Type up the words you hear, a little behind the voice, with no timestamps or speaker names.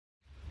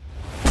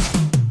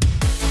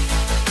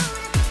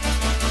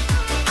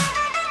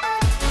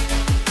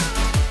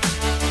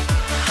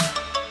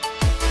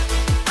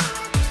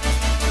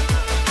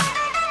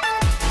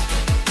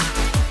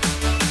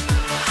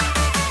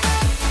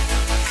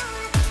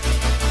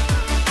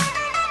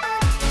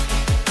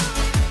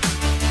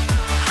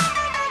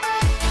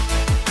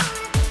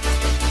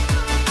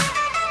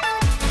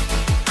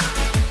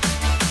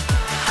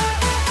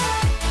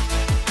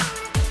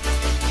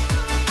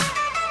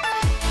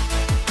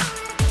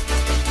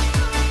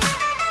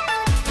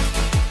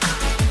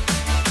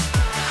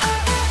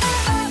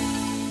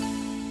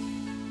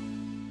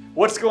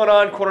What's going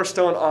on,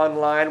 Cornerstone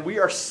Online? We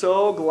are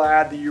so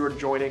glad that you are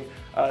joining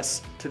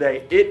us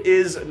today. It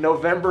is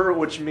November,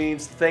 which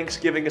means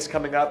Thanksgiving is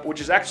coming up, which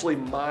is actually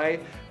my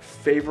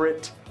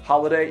favorite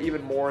holiday,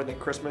 even more than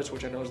Christmas,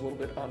 which I know is a little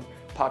bit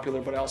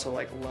unpopular, but I also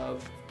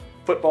love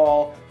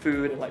football,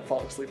 food, and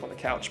falling asleep on the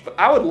couch. But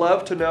I would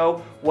love to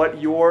know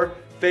what your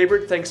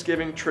favorite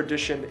Thanksgiving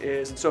tradition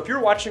is. And so if you're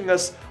watching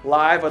us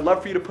live, I'd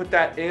love for you to put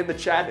that in the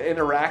chat and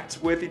interact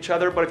with each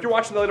other. But if you're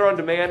watching later on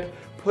demand,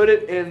 put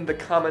it in the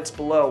comments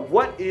below.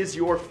 What is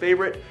your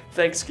favorite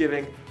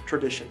Thanksgiving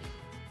tradition?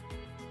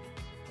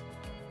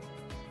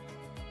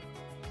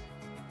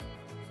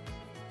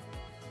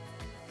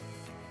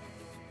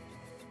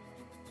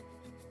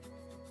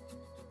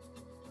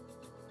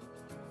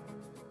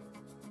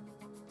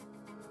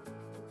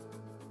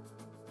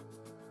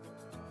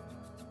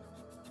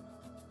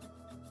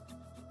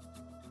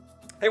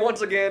 Hey,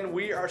 once again,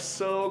 we are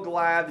so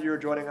glad that you're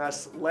joining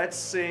us. Let's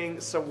sing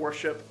some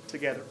worship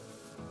together.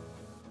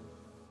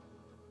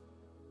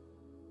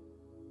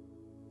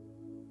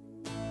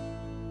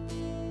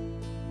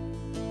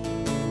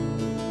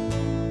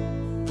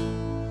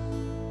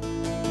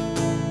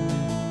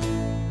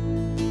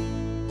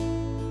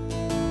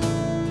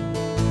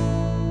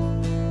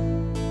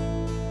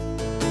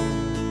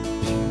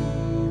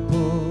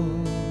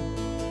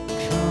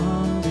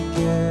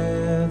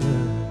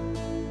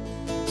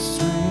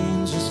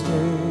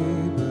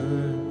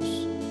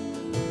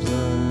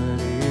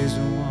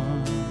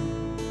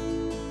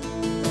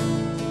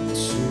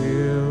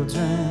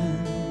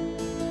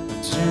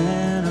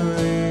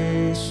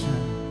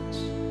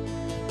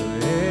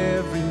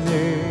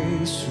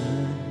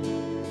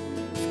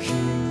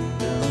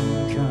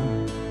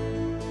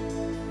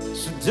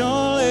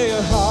 Don't let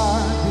your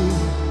heart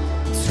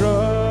be in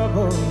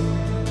trouble.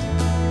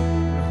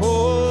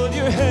 Hold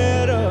your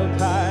head up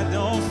high,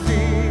 don't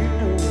fear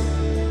no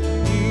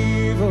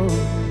evil.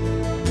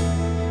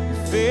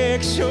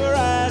 Fix your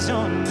eyes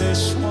on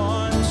this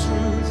one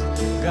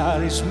truth: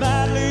 God is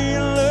madly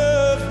in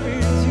love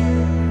with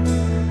you.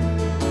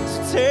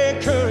 So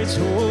take courage,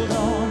 hold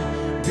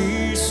on,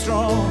 be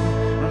strong.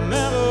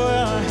 Remember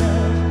where our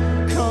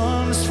help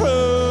comes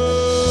from.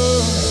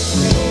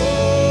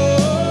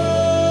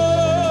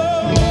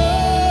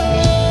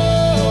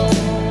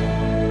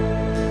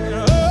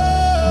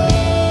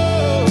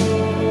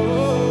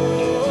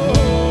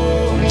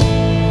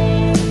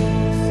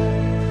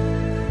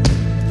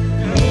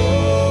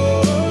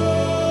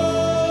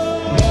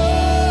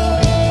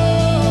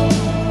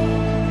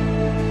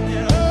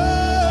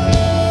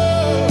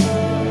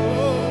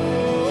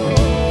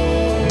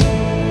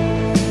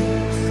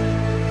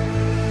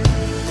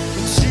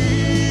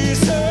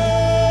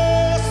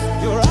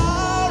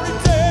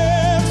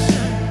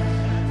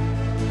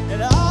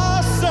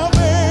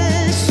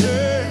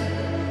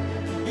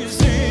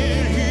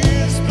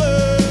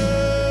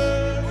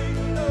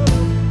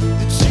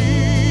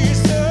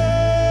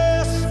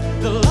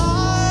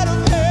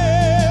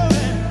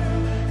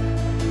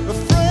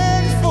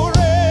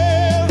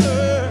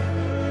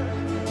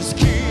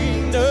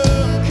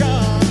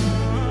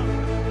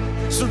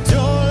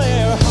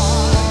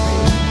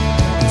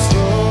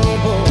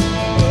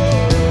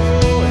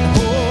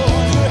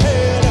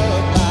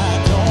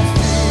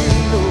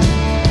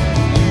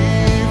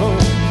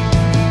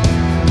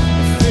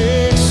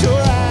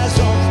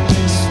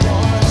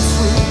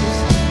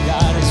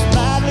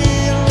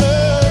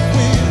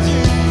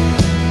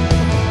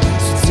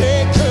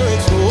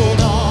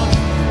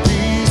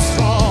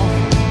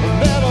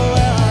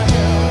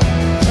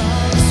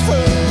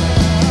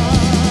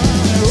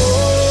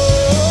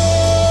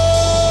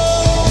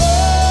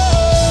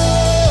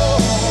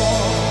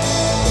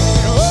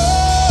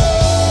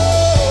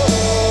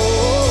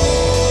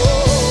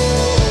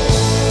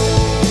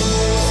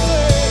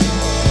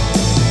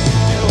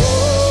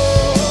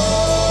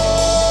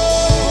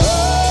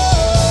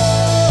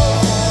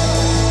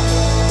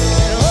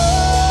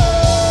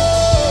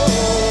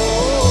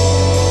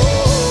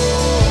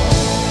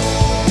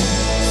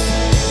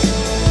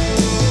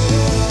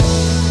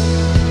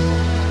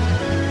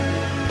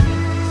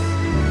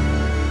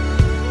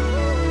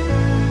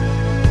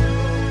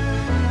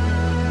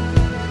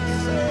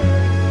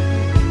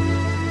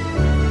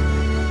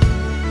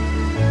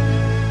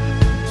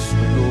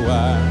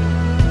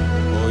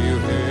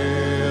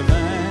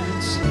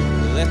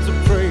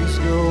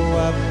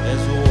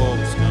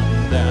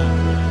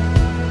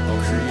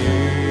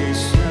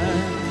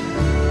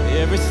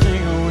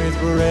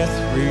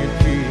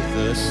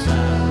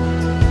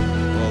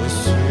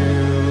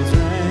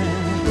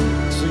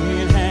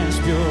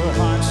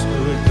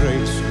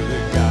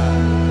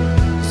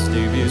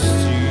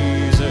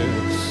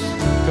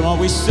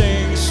 We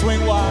sing,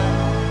 swing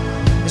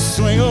wide,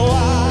 swing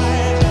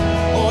wide,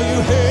 all you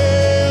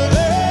heavens,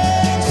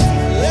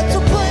 let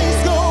the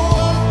praise go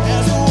up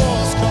as the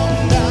walls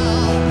come down.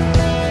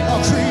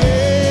 Our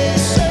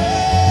creation,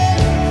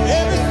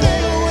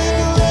 everything with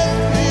breath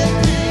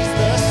repeats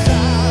the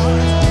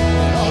sound.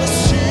 All the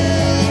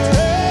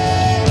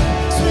children,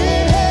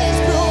 sweet hands,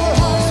 pure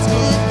hearts,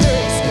 good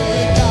grace,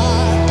 good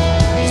God.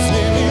 His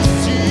name is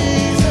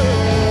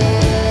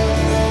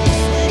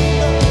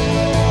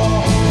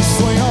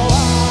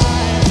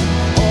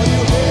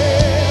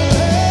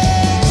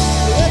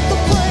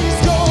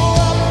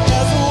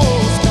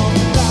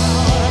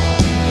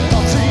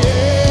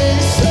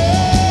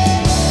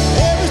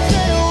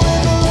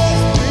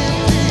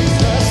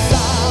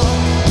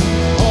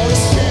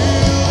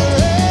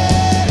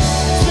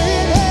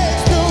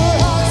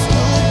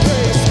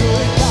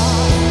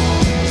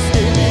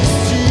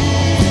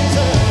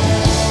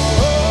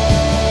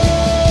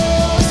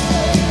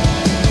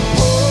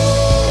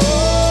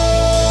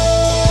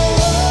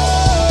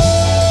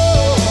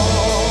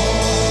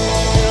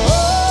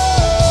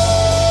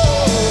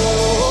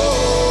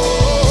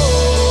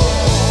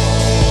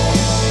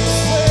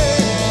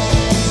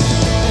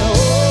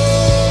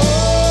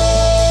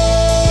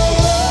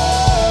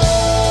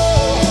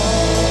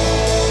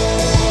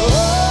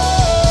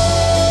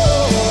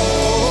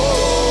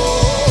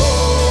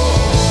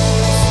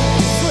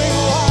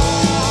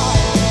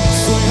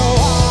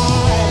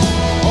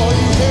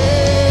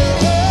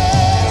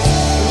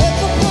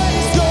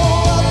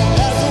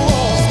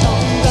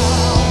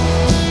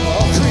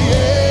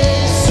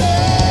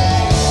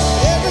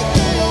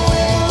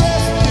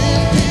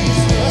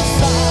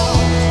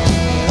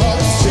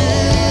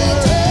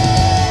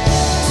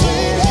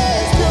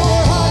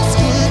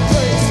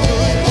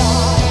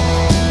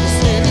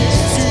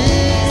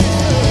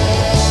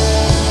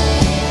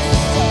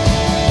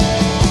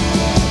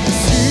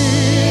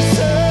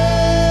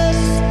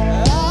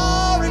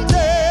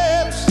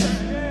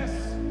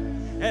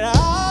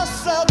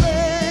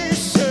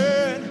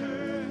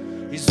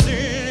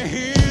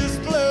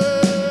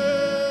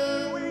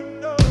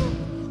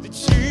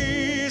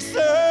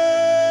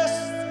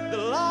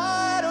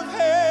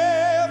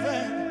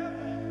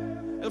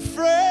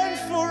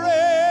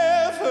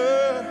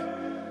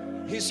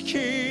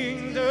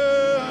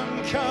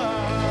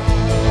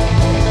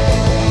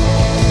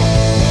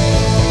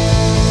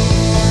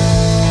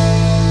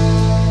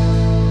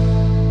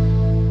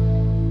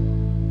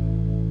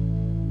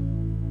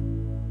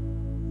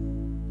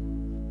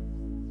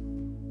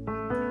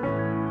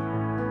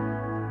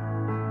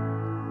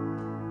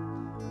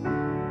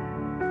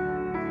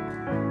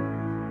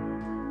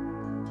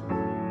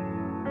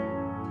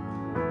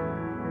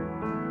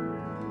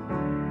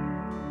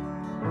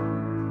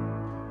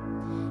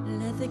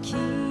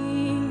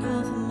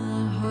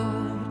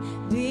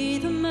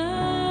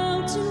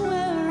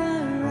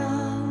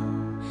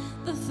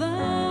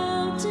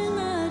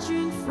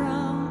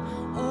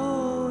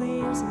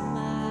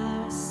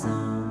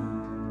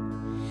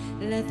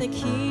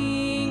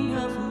King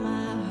of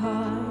my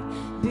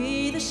heart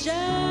be the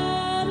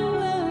shadow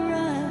where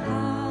I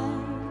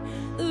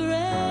hide, the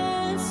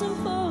ransom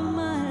for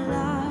my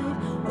life.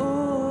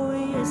 Oh,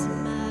 yes,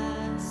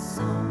 my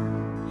song.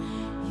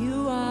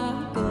 You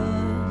are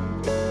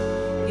good,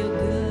 you're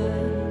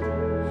good.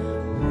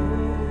 Oh,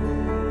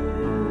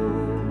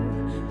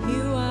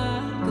 you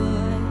are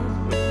good,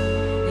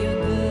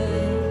 you're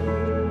good.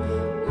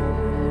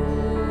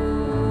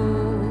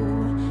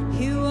 Oh,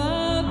 you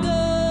are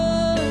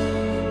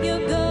good,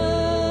 you're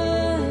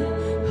good.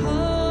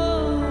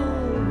 Oh,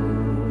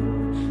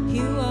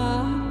 you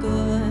are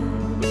good,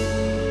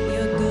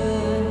 you're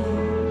good.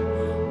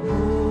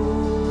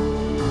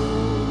 Oh,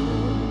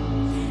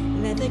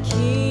 let the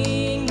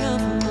King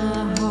of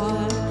my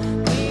heart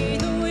be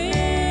the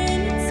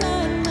wind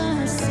inside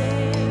my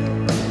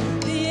sails,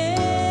 the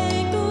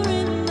anchor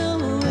in the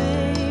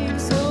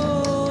waves.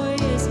 Oh,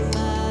 is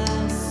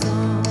my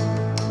song.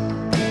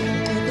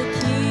 Let the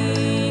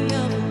King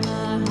of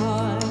my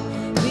heart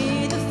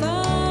be the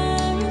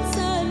fire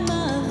inside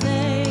my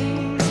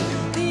veins,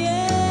 the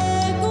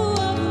echo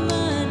of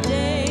my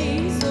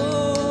days.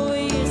 Oh,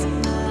 is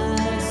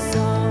my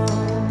song.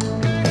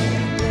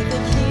 Let the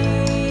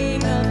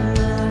King of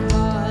my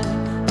heart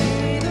be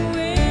the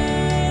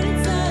wind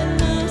inside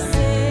my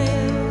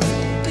sails,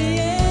 the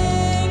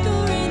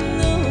anchor in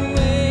the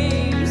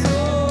waves.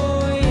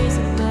 Oh, is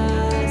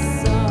my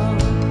song.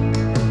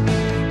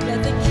 Let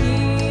the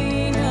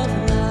King of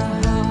my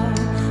heart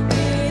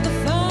be the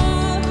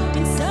fire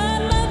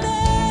inside my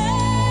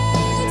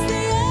veins,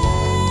 the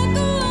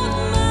echo of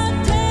my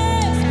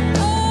days.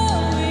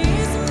 Oh,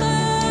 is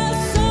my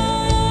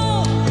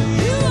song.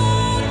 You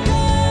are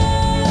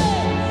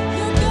good,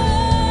 you're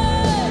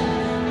good.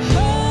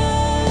 Oh,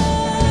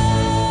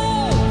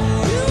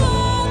 you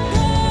are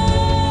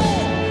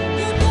good,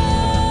 you're good.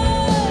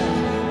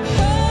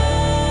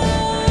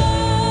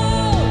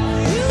 Oh,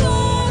 you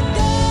are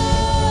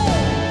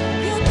good,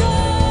 you're good.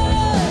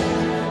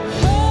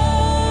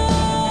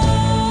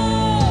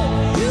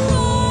 Oh, you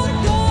are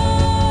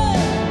good,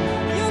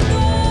 you're good.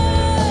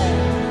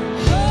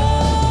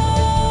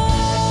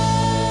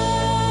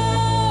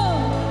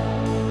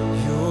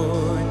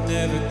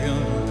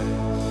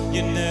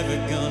 You're never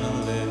gonna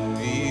let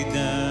me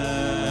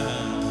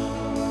down.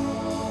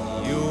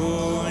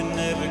 You're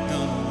never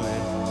gonna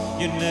let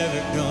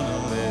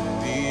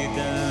me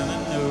down. I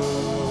know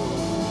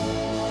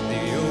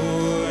that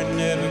you're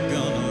never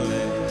gonna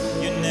let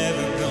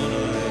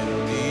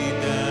me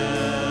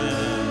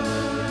down.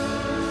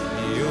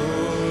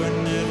 You're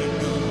never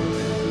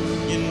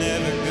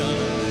gonna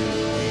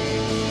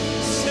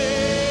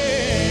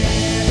say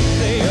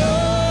that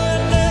you're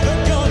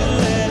never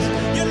gonna let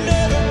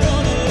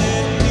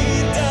me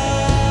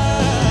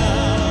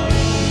down.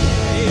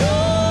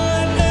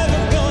 You're never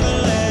gonna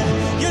let me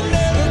down. I know that you're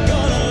never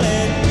gonna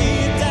let me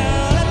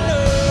down.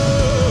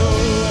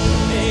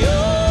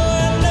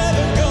 You're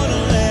never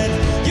gonna let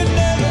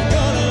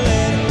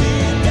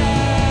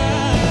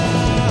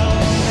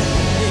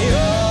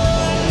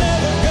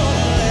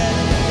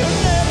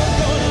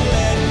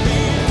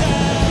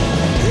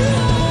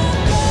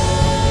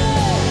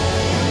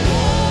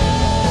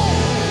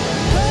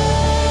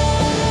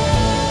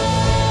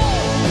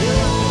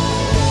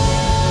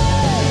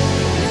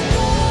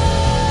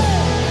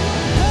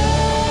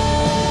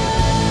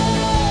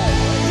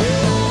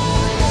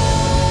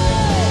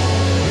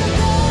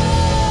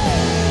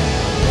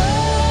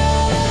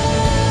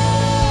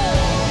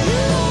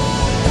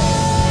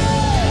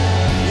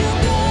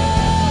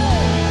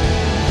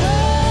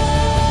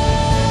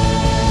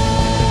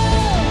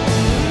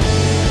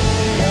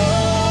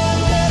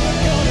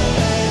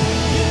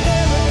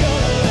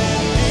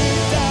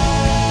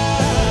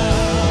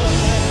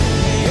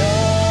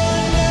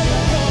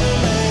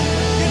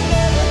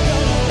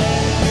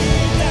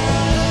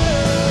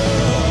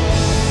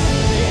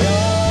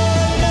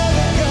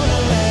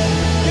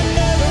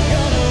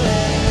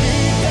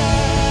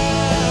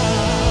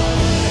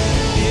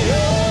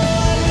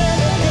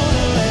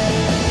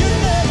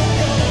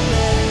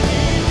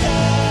me down.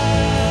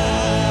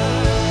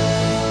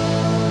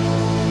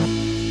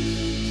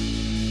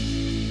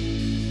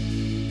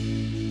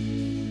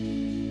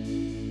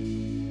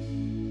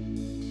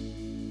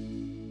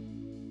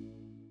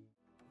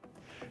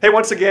 Hey,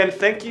 once again,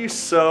 thank you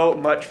so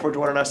much for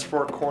joining us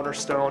for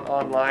Cornerstone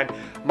Online.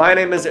 My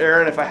name is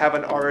Aaron, if I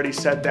haven't already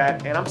said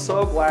that, and I'm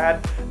so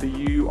glad that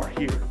you are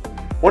here.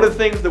 One of the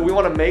things that we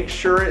want to make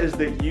sure is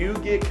that you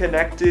get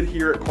connected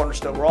here at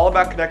Cornerstone. We're all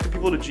about connecting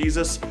people to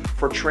Jesus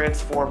for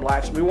transformed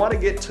lives. We want to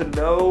get to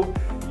know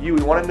you.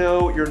 We want to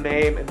know your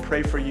name and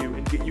pray for you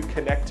and get you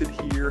connected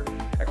here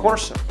at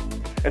Cornerstone.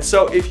 And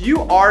so if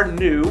you are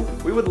new,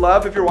 we would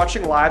love if you're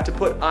watching live to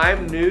put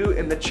 "I'm new"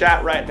 in the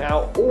chat right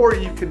now, or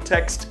you can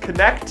text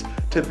 "connect"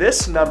 to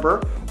this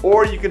number,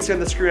 or you can see on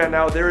the screen right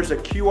now, there is a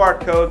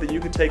QR code that you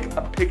can take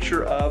a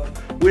picture of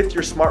with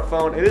your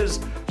smartphone. It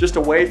is just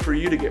a way for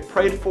you to get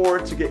prayed for,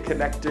 to get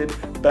connected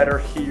better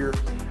here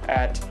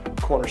at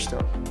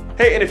Cornerstone.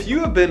 Hey, and if you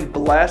have been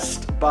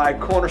blessed by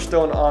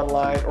Cornerstone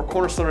Online or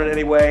Cornerstone in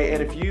any way,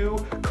 and if you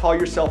call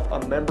yourself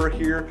a member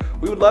here,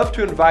 we would love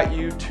to invite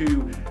you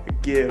to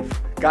give.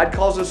 God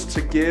calls us to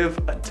give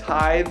a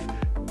tithe,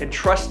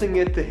 entrusting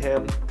it to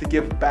Him to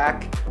give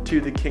back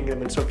to the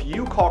kingdom. And so if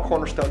you call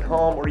Cornerstone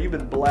home or you've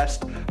been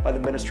blessed by the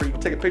ministry, you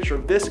can take a picture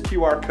of this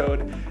QR code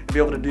and be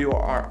able to do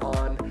our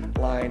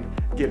online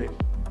giving.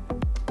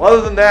 Well,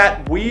 other than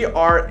that, we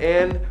are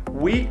in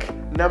week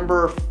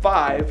number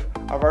 5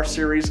 of our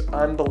series,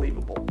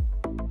 Unbelievable.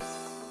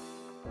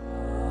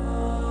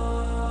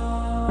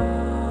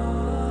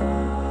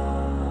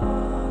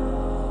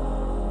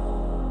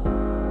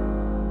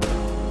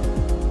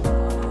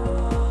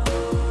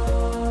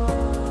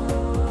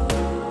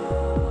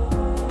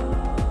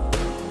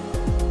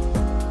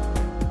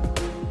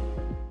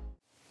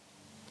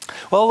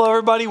 Well, hello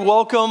everybody,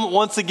 welcome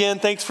once again.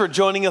 Thanks for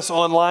joining us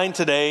online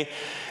today.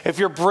 If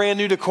you're brand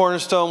new to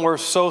Cornerstone, we're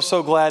so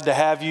glad to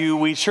have you.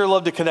 We'd sure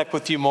love to connect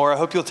with you more. I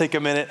hope you'll take a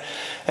minute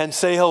and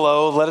say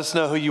hello. Let us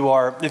know who you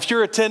are. If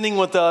you're attending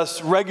with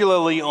us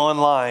regularly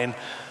online,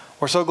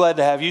 we're so glad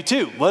to have you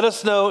too. Let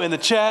us know in the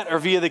chat or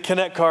via the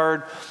Connect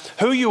card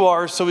who you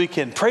are so we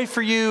can pray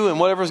for you and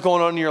whatever's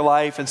going on in your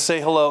life and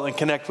say hello and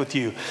connect with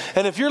you.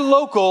 And if you're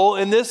local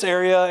in this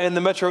area in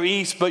the Metro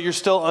East, but you're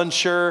still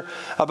unsure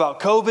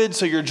about COVID,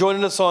 so you're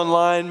joining us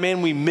online,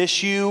 man, we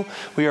miss you.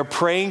 We are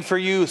praying for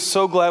you.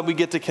 So glad we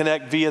get to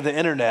connect via the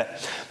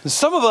internet. And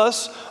some of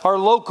us are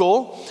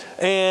local,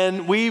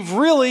 and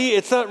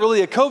it's not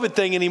really a COVID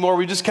thing anymore.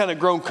 We've just kind of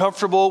grown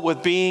comfortable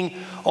with being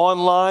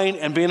online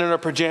and being in our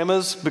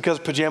pajamas because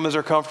pajamas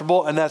are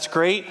comfortable, and that's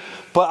great.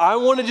 But I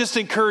want to just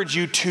encourage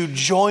you to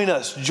join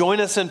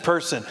us in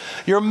person.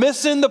 You're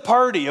missing the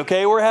party,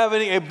 okay? We're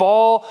having a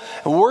ball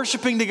and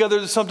worshiping together.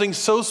 There's something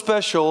so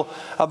special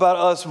about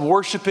us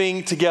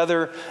worshiping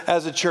together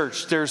as a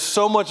church. There's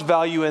so much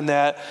value in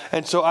that.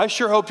 And so I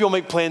sure hope you'll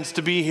make plans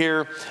to be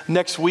here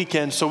next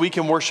weekend so we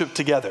can worship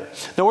together.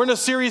 Now, we're in a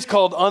series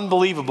called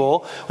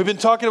Unbelievable. We've been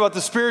talking about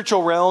the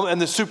spiritual realm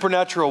and the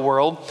supernatural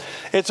world.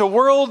 It's a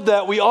world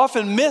that we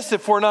often miss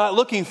if we're not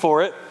looking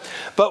for it.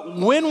 But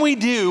when we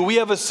do, we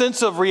have a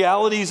sense of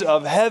realities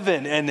of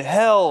heaven and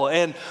hell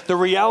and the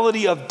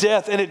reality of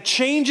death, and it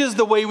changes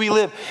the way we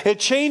live. It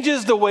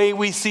changes the way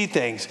we see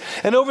things.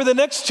 And over the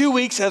next 2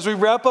 weeks, as we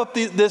wrap up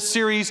this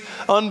series,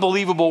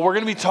 Unbelievable, we're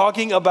going to be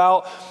talking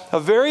about a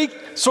very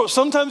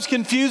sometimes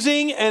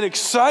confusing and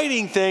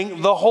exciting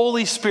thing, the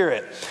Holy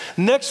Spirit.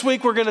 Next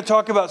week, we're going to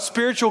talk about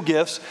spiritual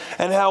gifts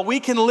and how we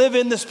can live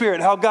in the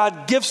Spirit, how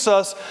God gifts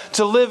us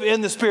to live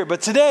in the Spirit.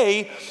 But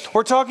today,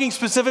 we're talking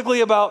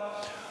specifically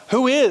about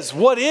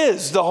what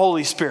is the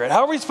Holy Spirit?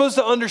 How are we supposed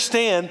to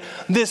understand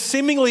this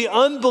seemingly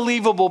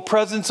unbelievable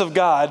presence of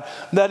God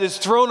that is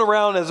thrown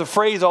around as a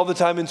phrase all the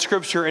time in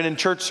Scripture and in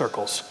church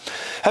circles?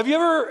 Have you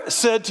ever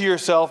said to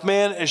yourself,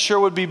 man, it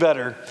sure would be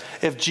better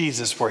if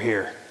Jesus were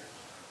here?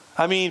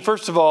 I mean,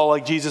 first of all,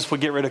 like Jesus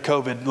would get rid of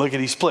COVID,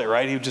 lickety-split,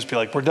 right? He would just be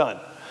like, we're done.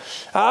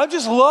 I'd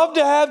just love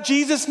to have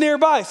Jesus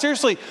nearby.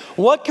 Seriously,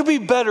 what could be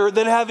better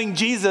than having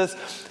Jesus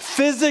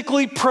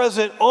physically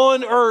present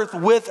on earth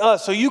with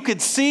us? So you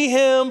could see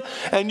Him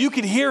and you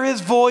could hear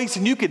His voice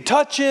and you could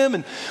touch Him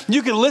and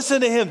you could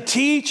listen to Him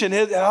teach and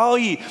how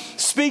He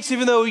speaks,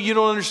 even though you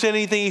don't understand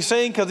anything He's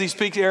saying because He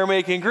speaks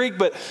Aramaic and Greek.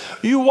 But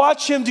you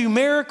watch Him do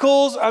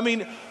miracles. I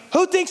mean,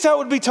 who thinks that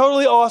would be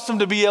totally awesome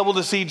to be able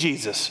to see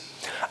Jesus?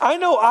 I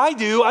know I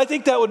do. I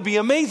think that would be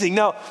amazing.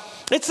 Now,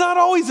 it's not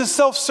always a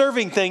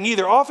self-serving thing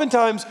either.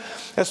 Oftentimes,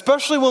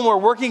 especially when we're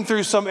working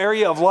through some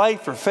area of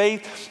life or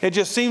faith, it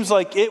just seems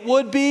like it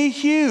would be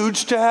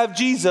huge to have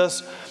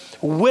Jesus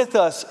with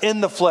us in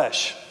the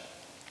flesh.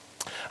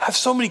 I have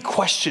so many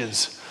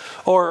questions,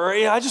 or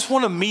I just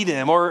want to meet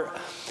Him, or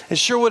it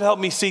sure would help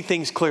me see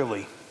things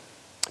clearly.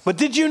 But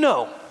did you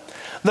know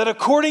that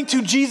according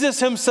to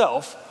Jesus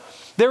Himself,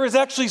 there is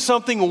actually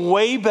something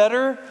way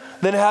better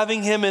than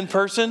having Him in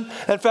person?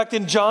 In fact,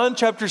 in John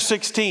chapter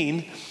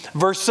 16,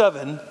 verse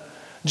 7,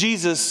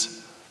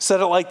 Jesus said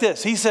it like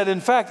this. He said,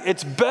 in fact,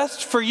 it's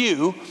best for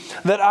you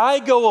that I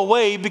go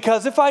away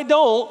because if I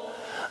don't,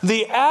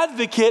 the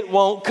advocate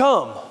won't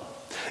come.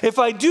 If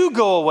I do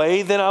go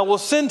away, then I will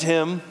send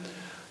him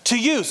to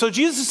you. So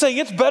Jesus is saying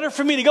it's better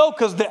for me to go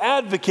because the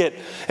advocate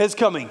is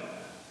coming.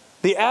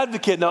 The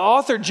advocate. Now,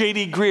 author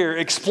J.D. Greear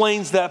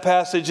explains that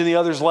passage and the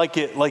others like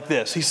it like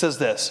this. He says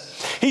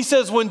this. He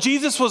says, when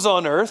Jesus was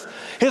on earth,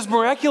 His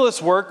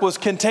miraculous work was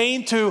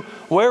contained to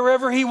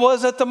wherever He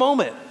was at the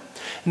moment.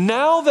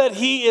 Now that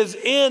He is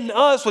in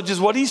us, which is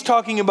what he's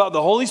talking about,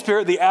 the Holy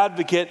Spirit, the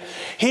advocate,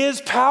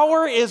 His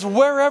power is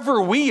wherever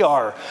we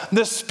are.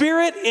 The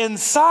Spirit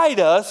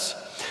inside us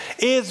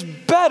is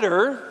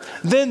better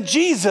than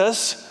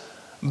Jesus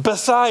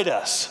beside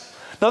us.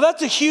 Now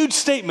that's a huge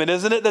statement,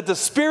 isn't it? That the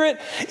Spirit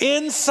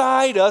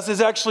inside us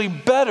is actually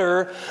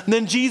better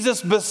than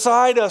Jesus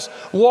beside us,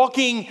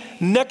 walking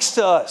next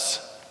to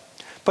us.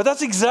 But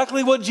that's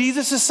exactly what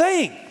Jesus is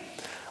saying.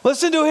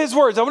 Listen to his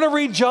words. I'm going to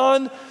read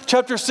John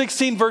chapter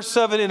 16, verse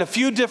 7 in a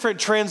few different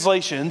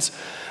translations,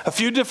 a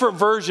few different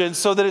versions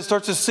so that it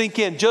starts to sink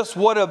in just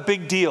what a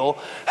big deal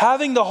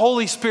having the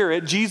Holy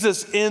Spirit,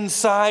 Jesus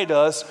inside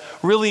us,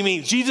 really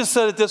means. Jesus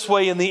said it this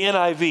way in the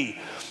NIV.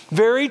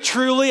 Very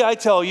truly, I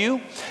tell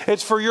you,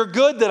 it's for your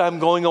good that I'm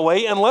going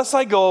away. Unless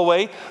I go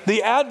away,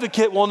 the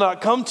advocate will not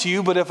come to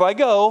you, but if I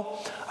go,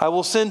 I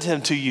will send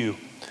him to you.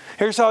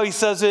 Here's how he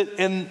says it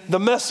in the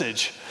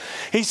Message.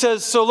 He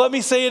says, so let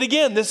me say it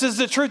again. This is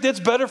the truth. It's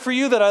better for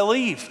you that I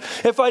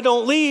leave. If I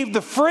don't leave,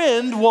 the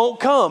friend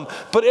won't come.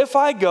 But if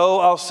I go,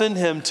 I'll send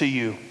him to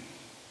you.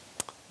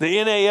 The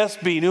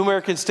NASB, New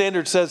American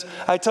Standard, says,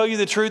 I tell you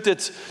the truth,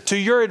 it's to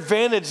your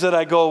advantage that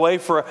I go away.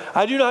 For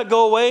I do not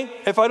go away.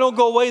 If I don't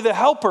go away, the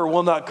helper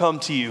will not come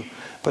to you.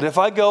 But if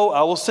I go,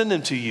 I will send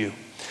him to you.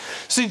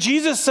 See,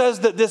 Jesus says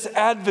that this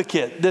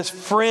advocate, this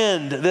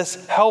friend,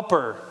 this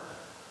helper,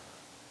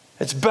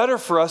 it's better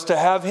for us to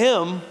have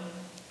him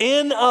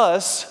in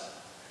us.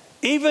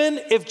 Even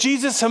if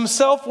Jesus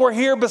himself were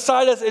here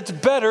beside us, it's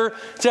better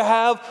to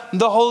have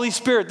the Holy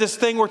Spirit, this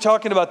thing we're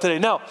talking about today.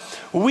 Now,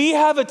 we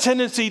have a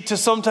tendency to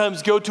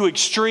sometimes go to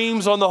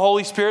extremes on the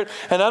Holy Spirit,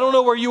 and I don't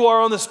know where you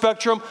are on the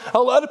spectrum. A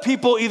lot of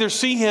people either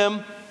see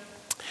him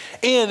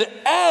in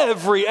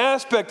every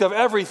aspect of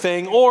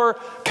everything or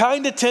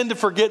kind of tend to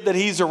forget that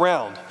he's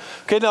around.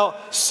 Okay, now,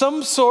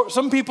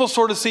 some people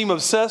sort of seem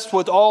obsessed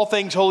with all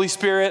things Holy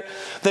Spirit.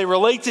 They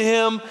relate to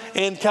him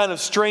in kind of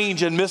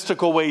strange and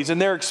mystical ways.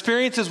 And their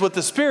experiences with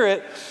the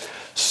Spirit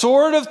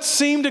sort of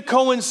seem to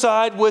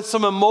coincide with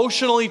some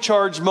emotionally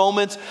charged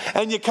moments.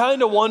 And you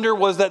kind of wonder,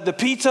 was that the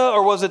pizza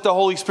or was it the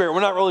Holy Spirit?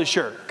 We're not really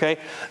sure, okay?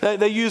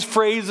 They use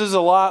phrases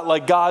a lot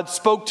like God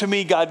spoke to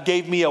me, God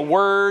gave me a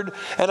word.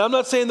 And I'm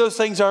not saying those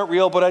things aren't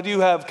real, but I do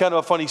have kind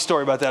of a funny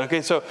story about that,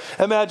 okay? So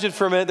imagine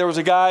for a minute, there was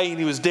a guy and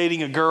he was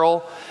dating a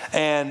girl.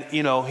 And,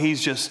 you know,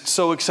 he's just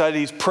so excited.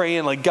 He's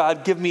praying like,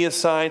 God, give me a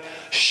sign.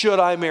 Should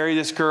I marry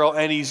this girl?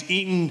 And he's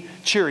eating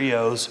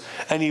Cheerios.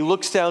 And he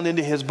looks down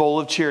into his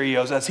bowl of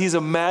Cheerios as he's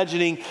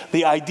imagining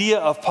the idea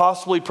of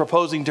possibly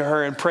proposing to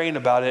her and praying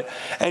about it.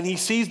 And he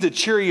sees the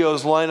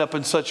Cheerios line up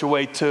in such a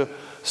way to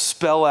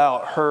spell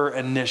out her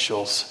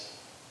initials.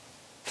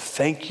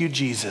 Thank you,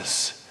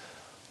 Jesus.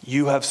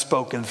 You have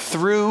spoken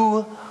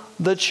through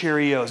the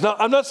Cheerios. Now,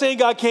 I'm not saying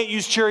God can't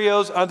use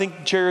Cheerios. I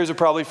think Cheerios are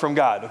probably from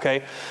God,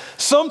 okay?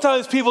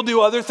 Sometimes people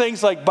do other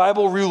things like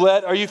Bible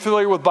roulette. Are you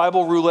familiar with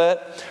Bible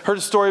roulette? Heard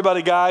a story about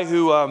a guy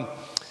who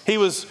he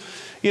was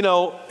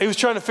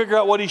trying to figure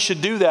out what he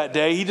should do that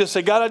day. He just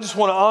said, God, I just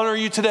want to honor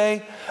you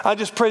today. I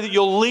just pray that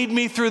you'll lead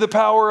me through the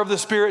power of the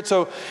Spirit.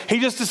 So he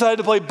just decided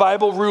to play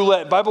Bible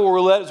roulette. Bible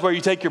roulette is where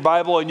you take your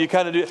Bible and you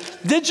kind of do it.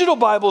 Digital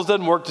Bibles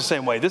doesn't work the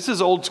same way. This is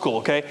old school,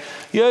 okay?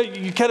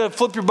 You kind of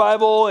flip your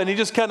Bible and he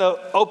just kind of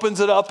opens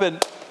it up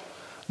and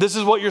this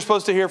is what you're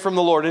supposed to hear from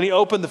the Lord. And he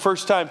opened the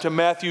first time to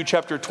Matthew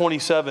chapter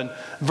 27,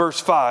 verse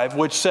 5,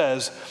 which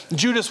says,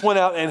 Judas went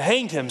out and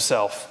hanged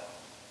himself.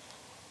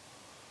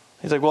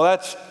 He's like, well,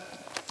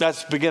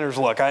 that's beginner's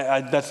luck.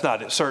 That's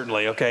not it,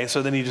 certainly, okay?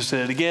 So then he just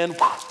did it again.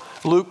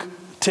 Luke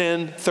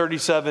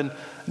 10:37,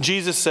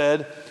 Jesus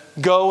said,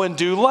 go and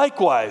do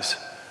likewise.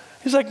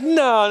 He's like,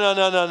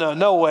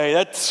 no way.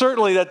 That's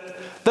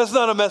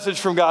not a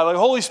message from God. Like,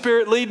 Holy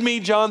Spirit, lead me,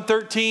 John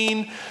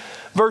 13,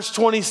 verse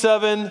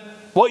 27.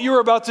 What you're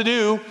about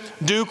to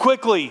do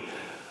quickly.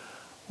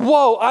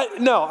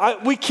 Whoa,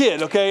 we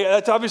kid, okay?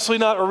 That's obviously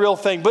not a real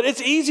thing. But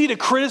it's easy to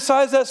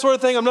criticize that sort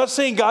of thing. I'm not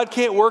saying God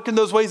can't work in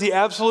those ways. He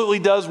absolutely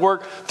does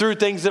work through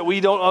things that we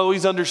don't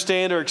always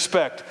understand or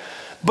expect.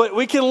 But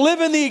we can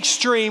live in the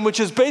extreme, which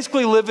is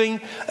basically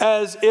living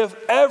as if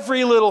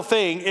every little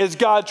thing is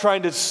God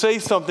trying to say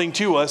something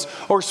to us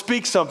or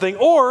speak something.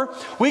 Or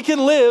we can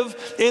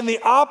live in the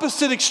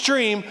opposite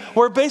extreme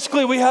where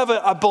basically we have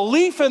a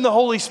belief in the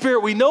Holy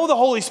Spirit. We know the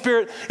Holy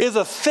Spirit is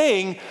a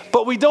thing,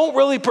 but we don't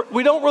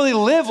really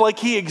live like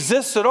he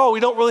exists at all.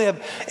 We don't really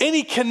have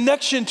any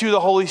connection to the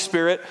Holy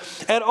Spirit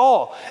at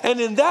all. And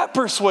in that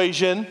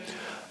persuasion,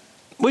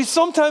 we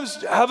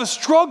sometimes have a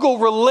struggle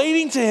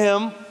relating to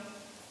him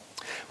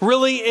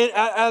really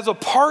as a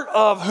part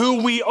of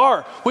who we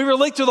are. We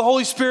relate to the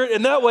Holy Spirit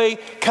in that way,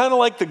 kind of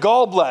like the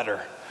gallbladder.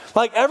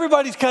 Like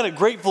everybody's kind of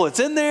grateful it's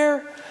in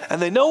there,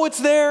 and they know it's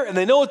there, and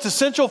they know it's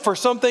essential for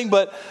something,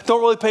 but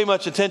don't really pay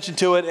much attention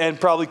to it and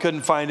probably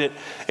couldn't find it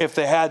if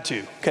they had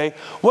to, okay?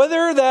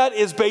 Whether that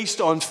is based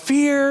on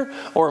fear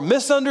or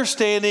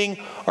misunderstanding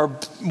or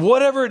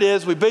whatever it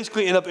is, we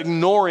basically end up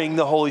ignoring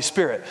the Holy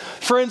Spirit.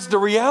 Friends, the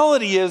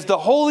reality is the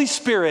Holy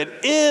Spirit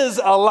is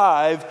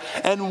alive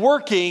and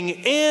working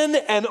in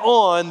and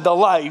on the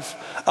life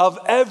of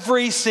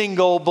every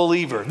single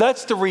believer.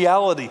 That's the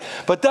reality.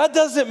 But that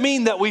doesn't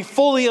mean that we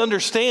fully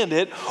understand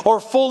it or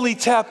fully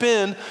tap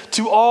in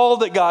to all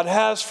that God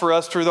has for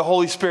us through the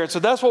Holy Spirit. So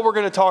that's what we're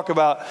going to talk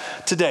about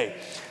today.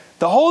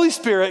 The Holy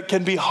Spirit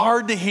can be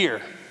hard to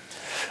hear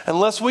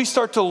unless we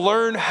start to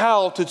learn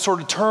how to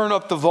sort of turn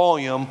up the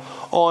volume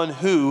on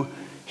who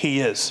he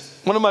is.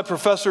 One of my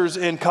professors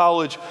in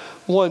college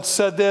once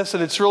said this,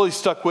 and it's really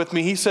stuck with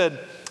me. He said,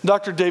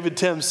 Dr. David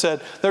Tim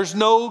said, there's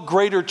no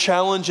greater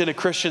challenge in a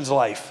Christian's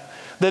life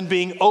than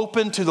being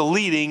open to the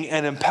leading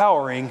and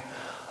empowering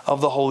of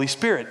the Holy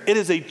Spirit. It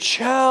is a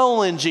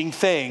challenging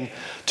thing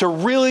to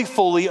really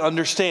fully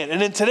understand.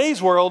 And in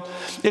today's world,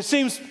 it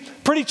seems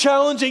pretty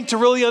challenging to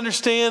really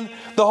understand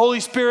the Holy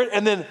Spirit,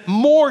 and then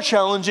more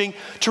challenging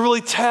to really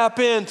tap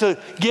into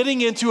getting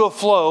into a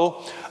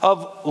flow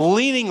of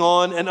leaning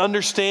on and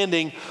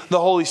understanding the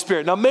Holy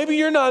Spirit. Now, maybe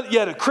you're not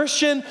yet a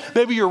Christian,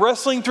 maybe you're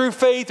wrestling through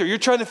faith, or you're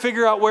trying to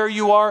figure out where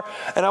you are,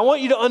 and I want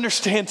you to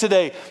understand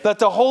today that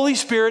the Holy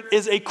Spirit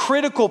is a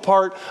critical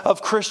part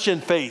of Christian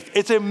faith.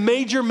 It's a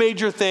major,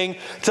 major thing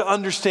to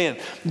understand.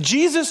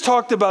 Jesus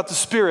talked about the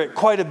Spirit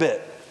quite a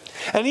bit.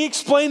 And he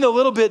explained a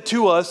little bit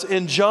to us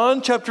in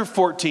John chapter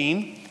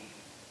 14,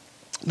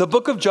 the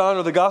book of John,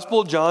 or the Gospel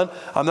of John.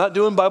 I'm not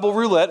doing Bible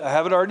roulette. I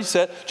have it already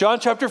set. John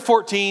chapter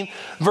 14,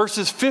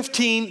 verses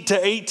 15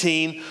 to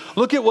 18.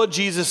 Look at what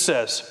Jesus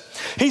says.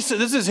 He said,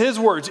 this is his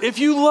words. If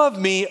you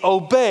love me,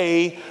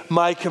 obey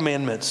my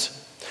commandments.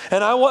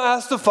 And I will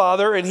ask the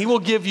Father, and he will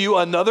give you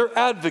another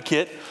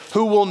advocate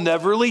who will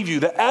never leave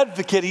you. The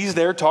advocate, he's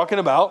there talking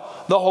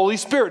about the Holy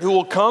Spirit, who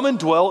will come and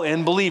dwell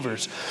in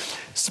believers.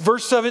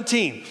 Verse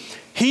 17,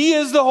 he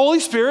is the Holy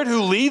Spirit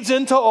who leads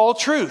into all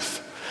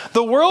truth.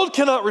 The world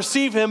cannot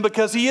receive him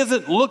because it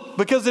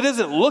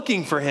isn't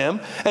looking for him,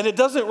 and it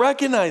doesn't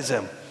recognize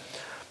him.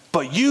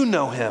 But you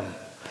know him,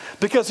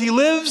 because he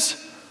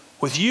lives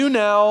with you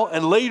now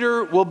and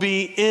later will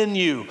be in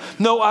you.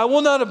 No, I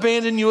will not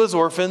abandon you as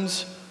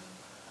orphans.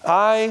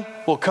 I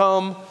will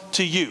come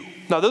to you.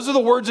 Now, those are the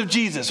words of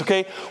Jesus,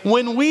 okay?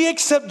 When we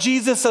accept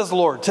Jesus as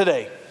Lord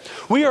today,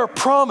 we are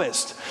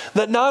promised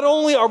that not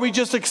only are we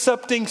just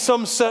accepting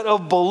some set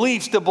of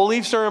beliefs, the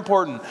beliefs are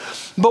important,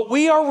 but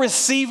we are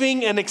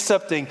receiving and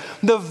accepting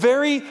the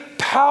very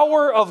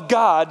power of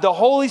God. The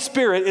Holy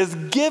Spirit is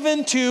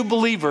given to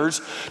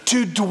believers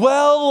to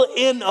dwell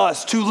in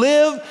us, to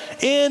live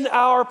in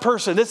our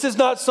person. This is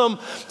not some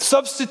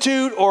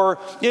substitute or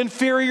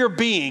inferior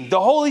being.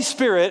 The Holy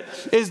Spirit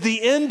is the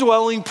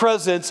indwelling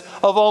presence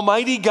of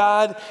Almighty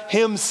God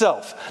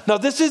himself. Now,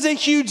 this is a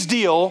huge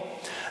deal,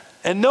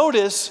 and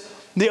notice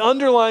the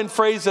underlined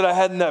phrase that I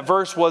had in that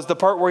verse was the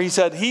part where he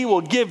said, he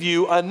will give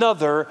you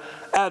another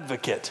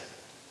advocate.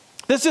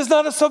 This is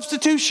not a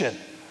substitution.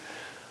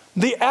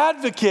 The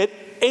advocate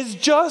is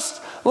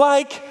just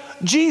like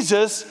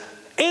Jesus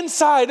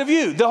inside of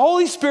you. The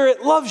Holy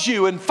Spirit loves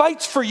you and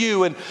fights for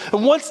you and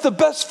wants the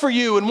best for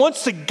you and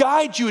wants to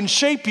guide you and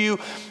shape you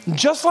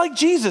just like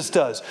Jesus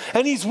does.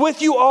 And he's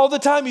with you all the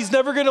time. He's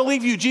never going to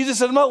leave you. Jesus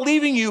said, I'm not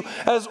leaving you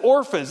as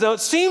orphans. Now, it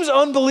seems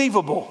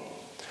unbelievable,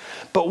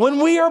 but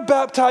when we are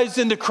baptized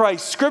into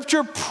Christ,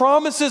 Scripture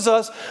promises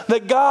us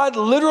that God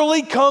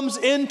literally comes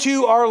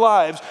into our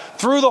lives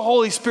through the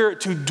Holy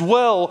Spirit to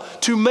dwell,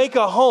 to make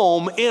a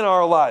home in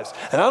our lives.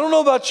 And I don't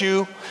know about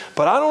you,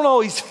 but I don't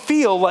always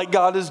feel like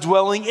God is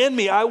dwelling in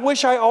me. I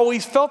wish I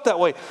always felt that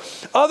way.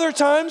 Other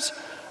times,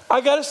 I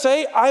got to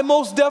say, I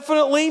most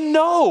definitely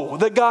know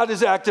that God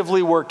is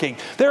actively working.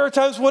 There are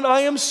times when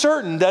I am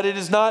certain that it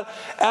is not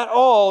at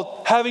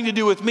all having to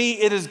do with me,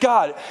 it is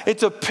God.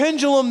 It's a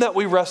pendulum that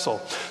we wrestle.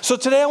 So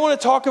today I want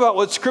to talk about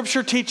what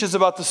Scripture teaches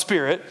about the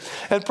Spirit,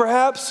 and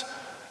perhaps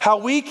how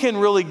we can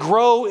really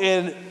grow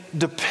in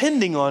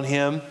depending on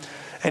him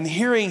and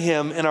hearing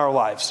him in our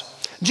lives.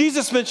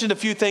 Jesus mentioned a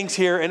few things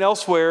here and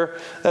elsewhere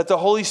that the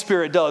Holy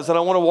Spirit does, and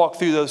I want to walk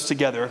through those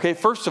together. Okay,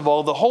 first of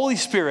all, the Holy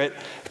Spirit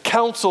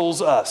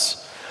counsels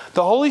us.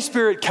 The Holy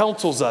Spirit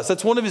counsels us.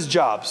 That's one of his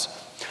jobs.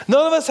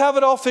 None of us have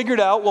it all figured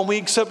out when we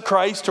accept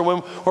Christ or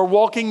when we're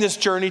walking this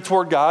journey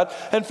toward God.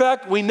 In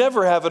fact, we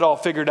never have it all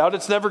figured out.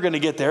 It's never going to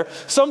get there.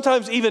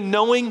 Sometimes even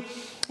knowing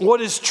what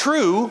is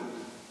true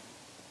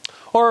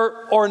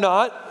or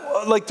not,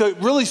 like to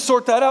really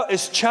sort that out,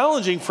 is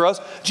challenging for us.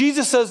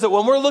 Jesus says that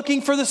when we're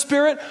looking for the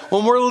Spirit,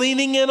 when we're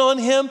leaning in on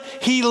him,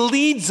 he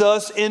leads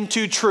us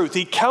into truth.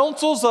 He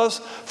counsels us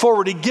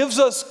forward. He gives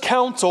us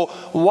counsel,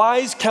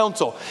 wise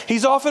counsel.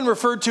 He's often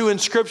referred to in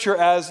Scripture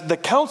as the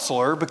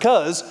counselor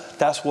because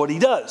that's what he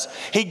does.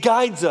 He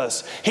guides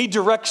us. He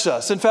directs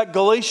us. In fact,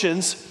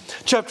 Galatians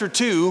chapter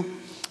 2,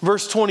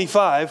 verse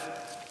 25,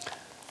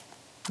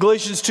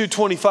 Galatians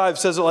 2:25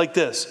 says it like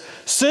this: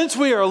 since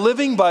we are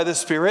living by the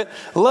Spirit,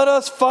 let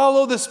us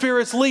follow the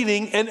Spirit's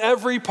leading in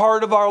every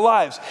part of our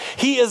lives.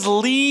 He is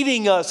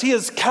leading us. He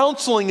is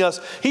counseling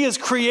us. He is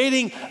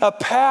creating a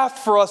path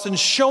for us and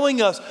showing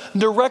us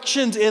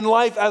directions in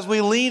life as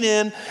we lean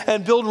in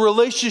and build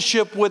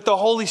relationship with the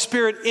Holy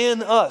Spirit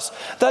in us.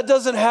 That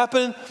doesn't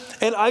happen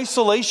in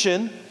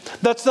isolation.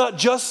 That's not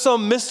just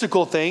some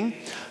mystical thing.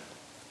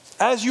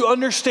 As you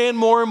understand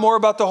more and more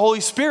about the Holy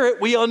Spirit,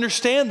 we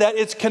understand that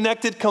it's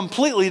connected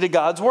completely to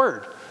God's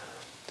Word.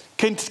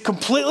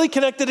 Completely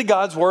connected to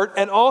God's Word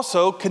and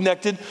also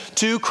connected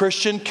to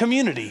Christian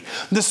community.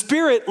 The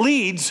Spirit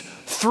leads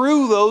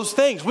through those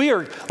things. We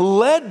are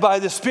led by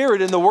the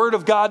Spirit in the Word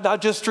of God,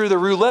 not just through the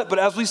roulette, but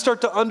as we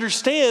start to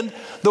understand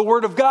the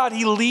Word of God,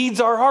 He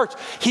leads our hearts.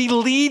 He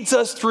leads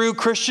us through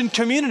Christian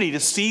community to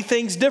see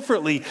things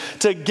differently,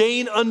 to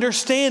gain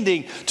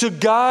understanding, to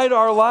guide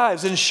our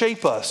lives and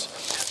shape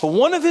us. But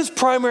one of His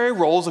primary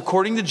roles,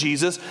 according to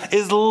Jesus,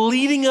 is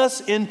leading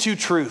us into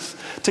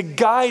truth, to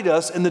guide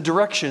us in the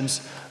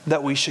directions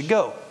that we should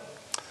go.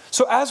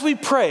 So as we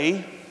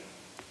pray,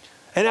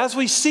 and as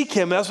we seek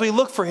Him, as we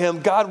look for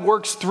Him, God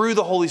works through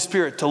the Holy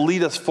Spirit to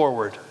lead us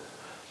forward.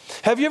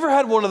 Have you ever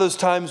had one of those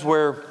times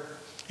where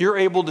you're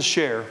able to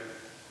share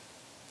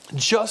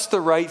just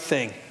the right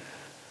thing,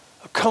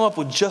 come up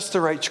with just the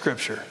right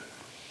scripture,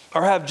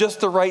 or have just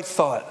the right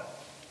thought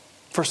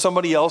for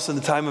somebody else in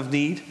the time of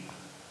need?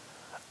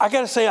 I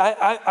got to say,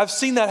 I've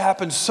seen that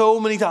happen so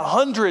many times,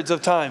 hundreds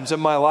of times in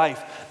my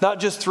life,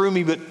 not just through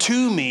me, but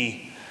to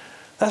me.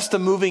 That's the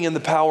moving and the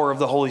power of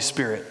the Holy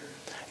Spirit,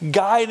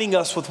 guiding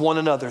us with one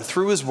another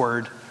through His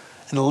Word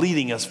and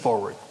leading us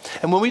forward.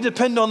 And when we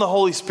depend on the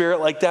Holy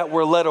Spirit like that,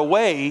 we're led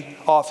away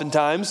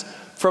oftentimes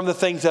from the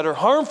things that are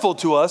harmful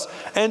to us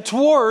and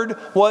toward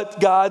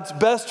what God's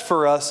best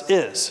for us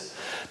is.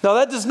 Now,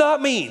 that does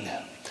not mean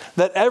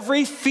that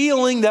every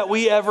feeling that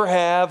we ever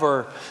have,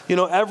 or,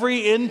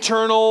 every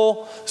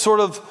internal sort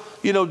of,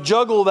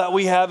 juggle that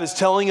we have is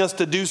telling us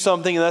to do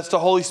something, and that's the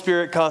Holy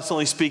Spirit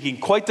constantly speaking.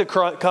 Quite the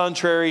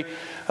contrary.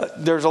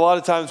 There's a lot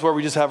of times where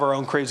we just have our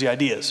own crazy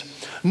ideas.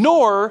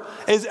 Nor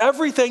is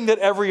everything that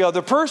every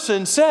other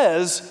person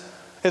says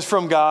is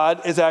from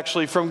God is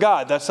actually from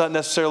God. That's not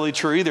necessarily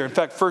true either. In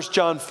fact, 1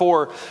 John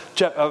 4,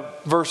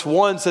 verse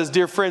 1 says,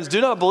 "Dear friends,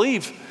 do not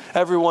believe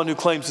everyone who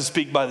claims to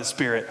speak by the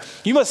Spirit.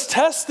 You must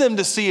test them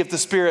to see if the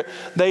Spirit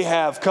they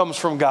have comes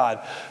from God.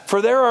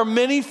 For there are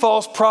many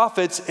false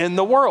prophets in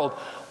the world."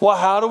 Well,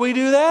 how do we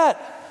do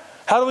that?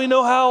 How do we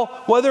know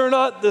whether or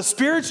not the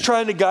Spirit's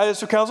trying to guide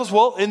us or counsel us?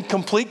 Well, in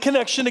complete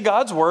connection to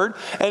God's Word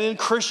and in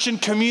Christian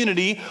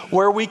community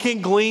where we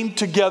can glean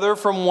together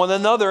from one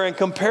another and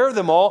compare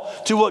them all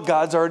to what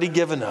God's already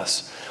given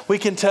us. We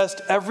can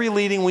test every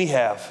leading we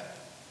have.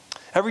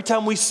 Every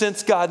time we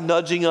sense God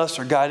nudging us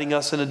or guiding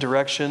us in a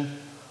direction,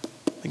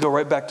 we go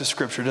right back to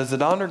Scripture. Does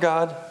it honor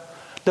God?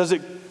 Does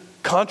it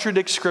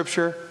contradict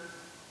Scripture?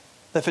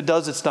 If it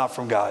does, it's not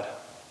from God.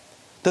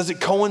 Does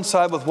it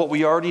coincide with what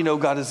we already know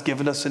God has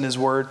given us in His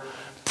Word?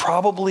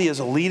 Probably as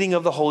a leading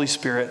of the Holy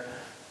Spirit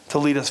to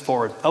lead us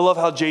forward. I love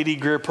how J.D.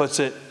 Greear puts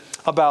it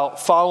about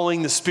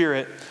following the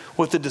Spirit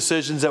with the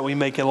decisions that we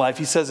make in life.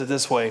 He says it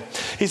this way.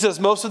 He says,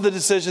 "Most of the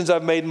decisions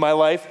I've made in my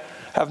life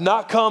have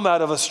not come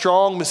out of a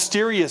strong,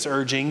 mysterious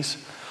urgings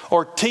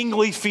or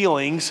tingly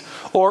feelings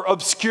or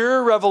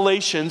obscure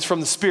revelations from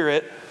the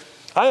Spirit.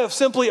 I have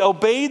simply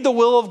obeyed the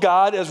will of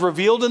God as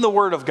revealed in the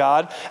Word of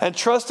God and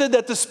trusted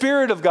that the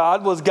Spirit of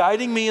God was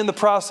guiding me in the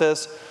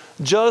process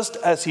just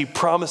as He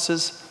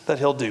promises that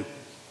He'll do."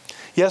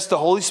 Yes, the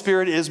Holy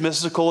Spirit is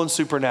mystical and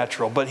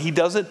supernatural, but He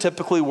doesn't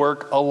typically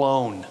work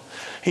alone.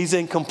 He's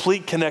in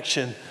complete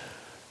connection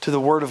to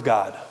the Word of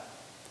God.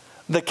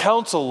 The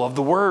counsel of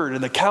the Word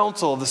and the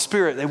counsel of the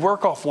Spirit, they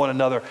work off one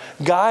another,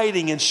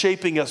 guiding and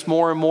shaping us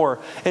more and more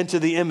into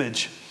the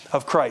image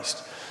of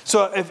Christ.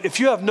 So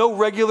if you have no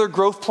regular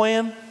growth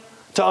plan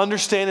to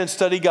understand and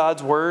study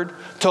God's Word,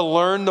 to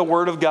learn the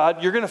Word of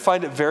God, you're going to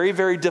find it very,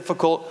 very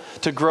difficult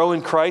to grow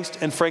in Christ.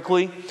 And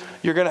frankly,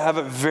 you're going to have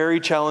a very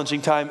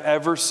challenging time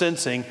ever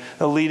sensing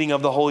the leading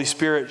of the Holy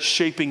Spirit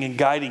shaping and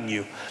guiding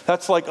you.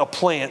 That's like a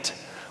plant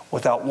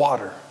without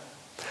water.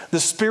 The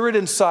Spirit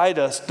inside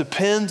us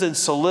depends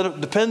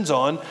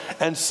on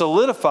and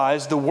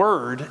solidifies the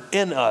Word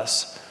in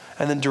us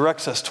and then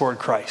directs us toward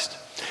Christ.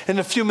 In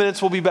a few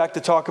minutes, we'll be back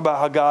to talk about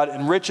how God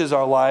enriches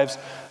our lives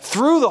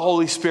through the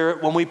Holy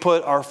Spirit when we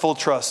put our full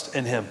trust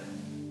in Him.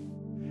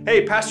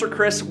 Hey, Pastor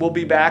Chris will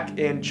be back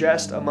in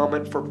just a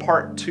moment for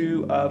part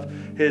 2 of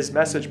his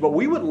message, but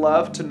we would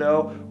love to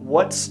know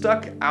what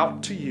stuck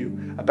out to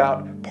you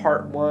about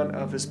part 1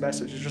 of his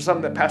message. Is there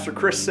something that Pastor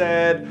Chris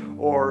said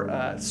or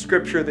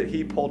scripture that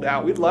he pulled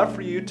out? We'd love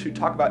for you to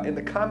talk about in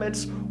the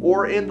comments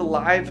or in the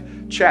live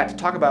chat to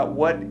talk about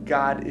what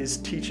God is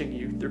teaching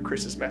you through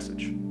Chris's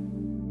message.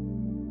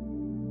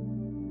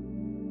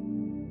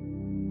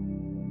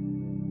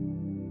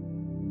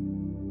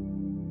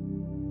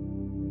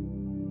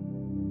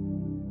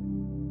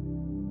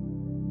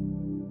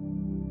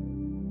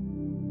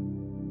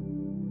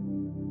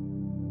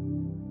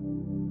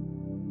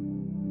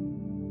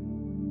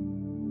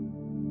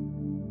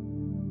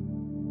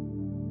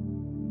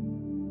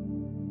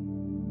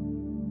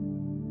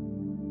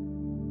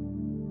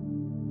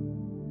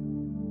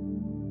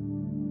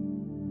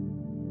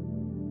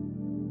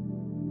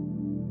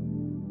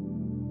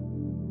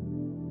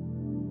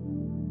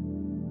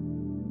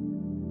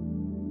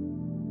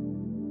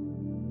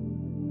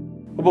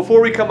 Well,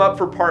 before we come up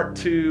for part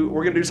 2,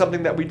 we're going to do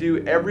something that we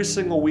do every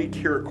single week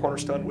here at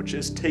Cornerstone, which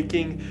is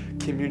taking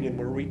communion,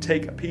 where we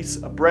take a piece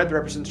of bread that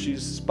represents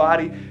Jesus'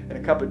 body and a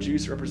cup of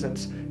juice that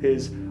represents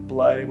His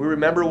blood. And we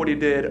remember what He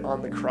did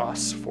on the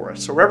cross for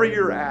us. So wherever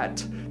you're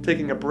at,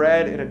 taking a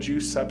bread and a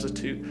juice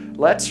substitute,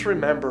 let's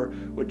remember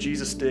what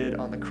Jesus did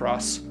on the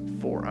cross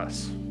for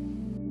us.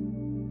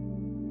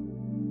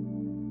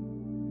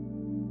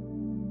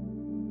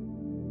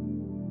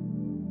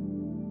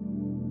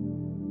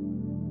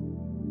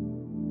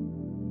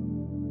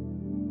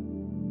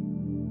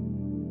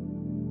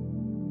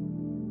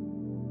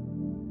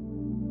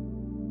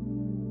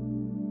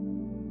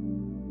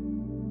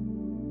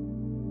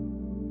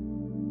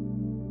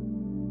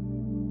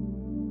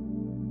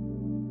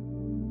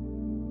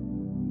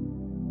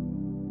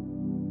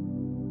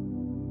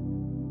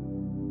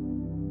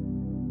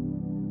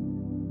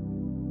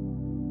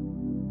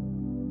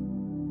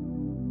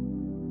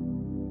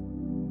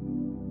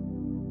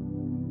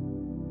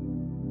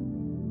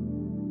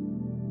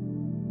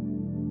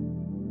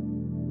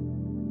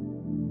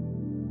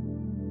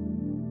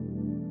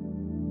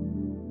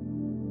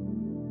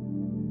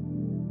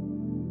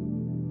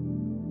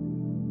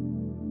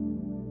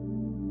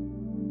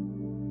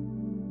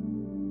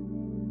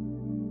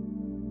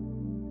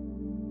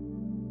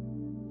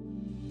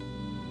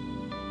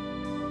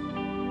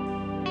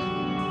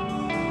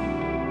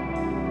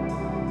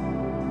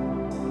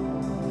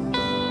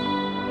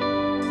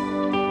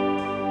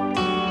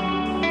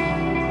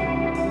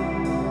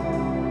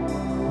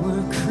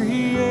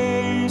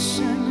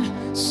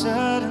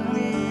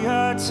 Suddenly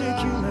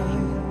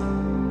articulate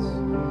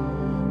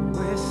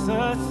with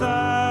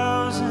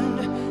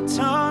 1,000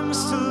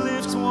 tongues to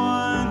lift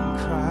one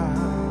cry.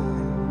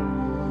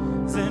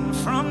 Then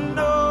from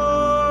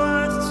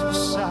north to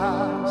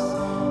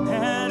south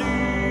and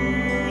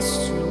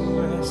east to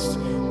west,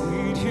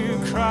 we'd hear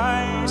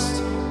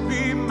Christ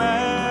be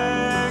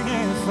magnified.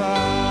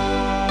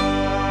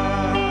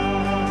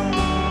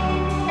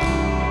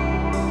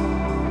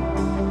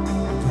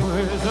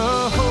 With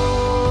the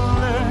whole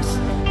earth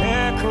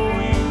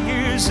echoing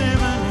his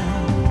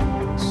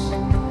imminence,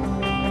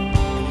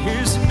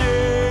 his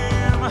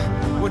name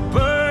would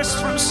burst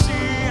from sea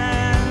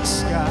and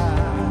sky,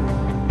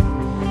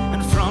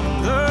 and from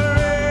the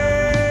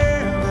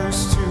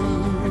rivers to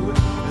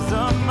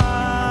the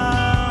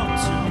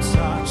mountain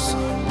tops,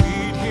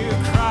 we'd hear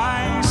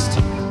Christ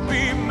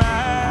be magnified.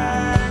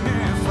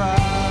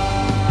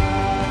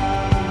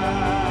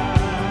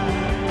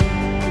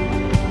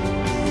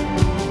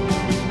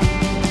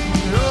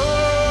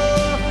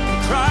 Oh,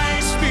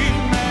 Christ be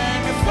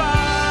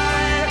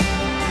magnified,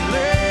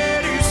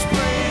 let his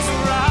praise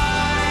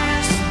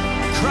arise.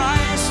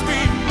 Christ be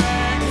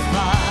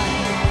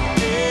magnified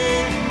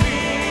in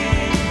me.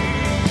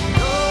 Oh,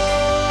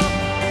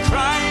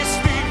 Christ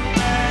be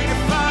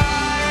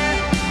magnified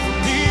from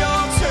the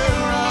altar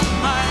of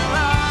my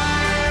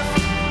life.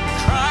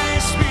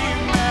 Christ be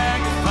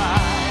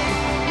magnified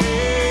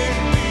in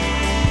me.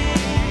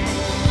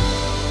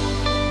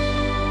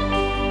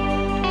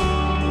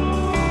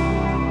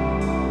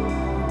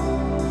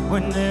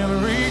 When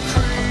every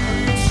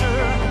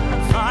creature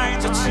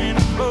finds its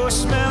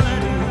inmost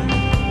melody,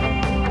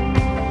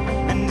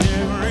 and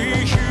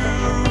every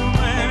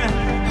human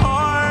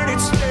heart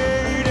its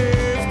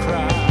native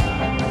cry,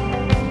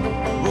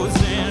 well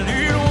then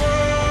in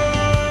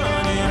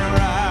one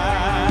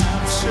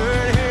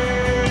enraptured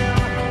hymn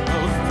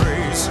of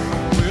praise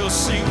we'll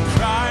sing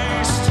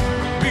Christ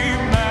be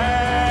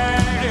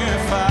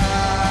magnified.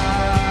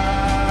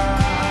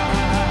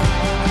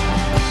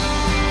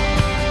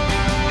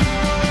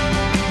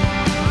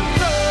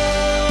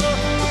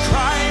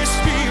 Christ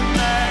be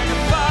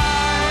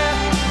magnified,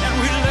 and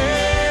we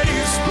let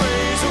his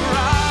praise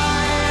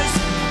arise.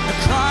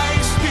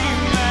 Christ be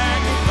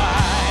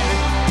magnified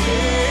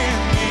in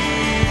me.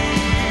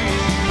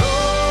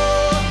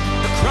 Oh,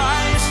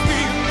 Christ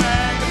be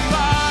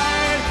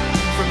magnified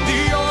from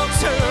the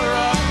altar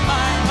of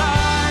my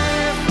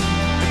life.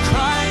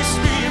 Christ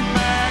be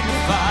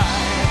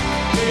magnified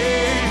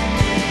in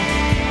me.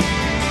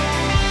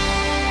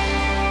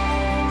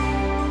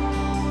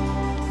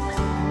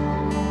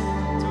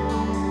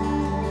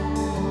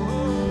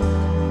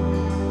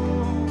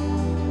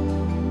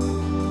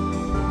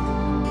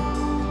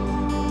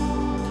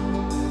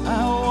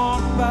 I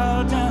won't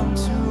bow down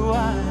to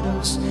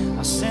idols.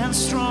 I'll stand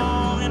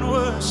strong and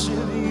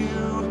worship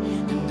you.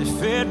 And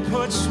if it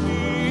puts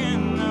me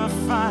in the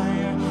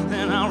fire,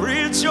 then I'll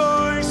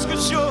rejoice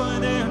 'cause you're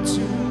there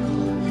too.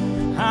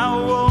 I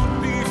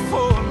won't be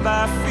fooled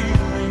by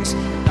feelings.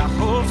 I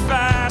hold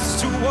fast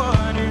to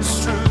what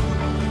is true.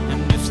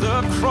 And if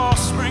the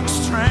cross brings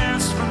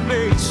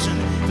transformation,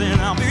 then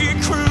I'll be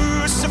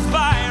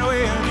crucified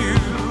with you.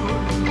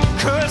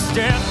 'Cause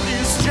death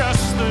is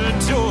just the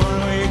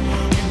doorway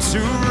into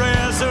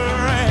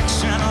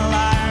resurrection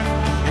life.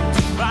 And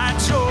if I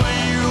join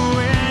you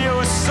in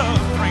your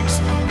sufferings,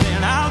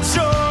 then I'll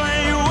join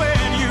you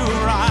when you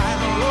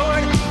rise,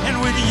 Lord. And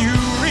when you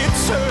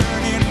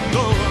return in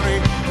glory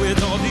with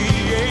all the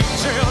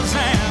angels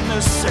and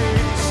the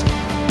saints,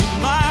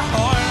 my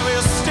heart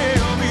will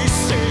still be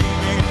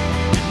singing,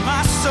 and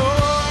my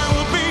soul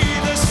will be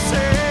the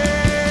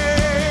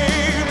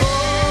same.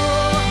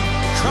 Oh,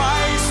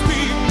 Christ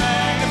be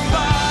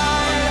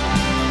magnified,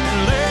 and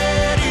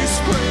let his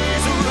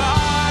praise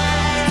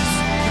arise.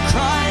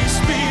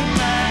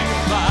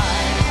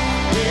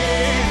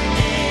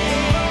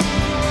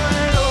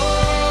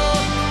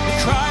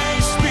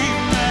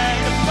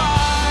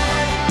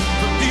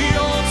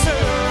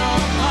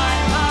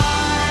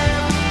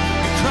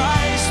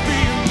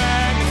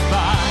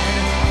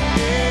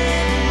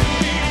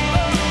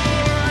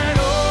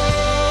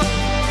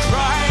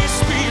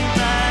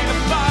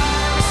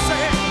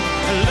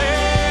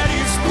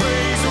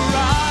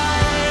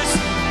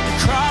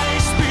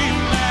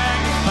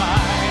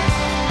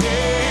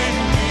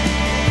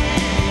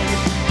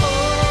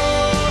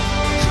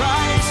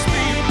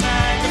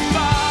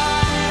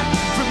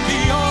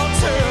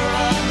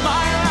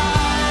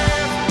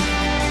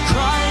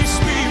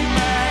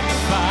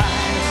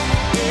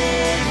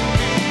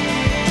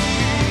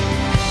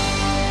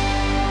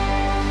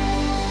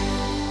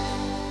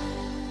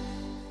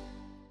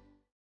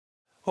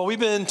 We've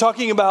been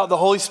talking about the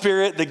Holy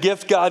Spirit, the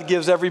gift God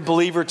gives every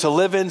believer to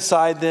live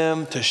inside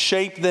them, to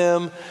shape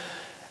them.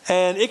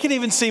 And it can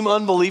even seem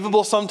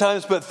unbelievable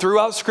sometimes, but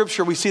throughout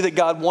Scripture, we see that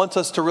God wants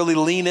us to really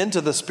lean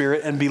into the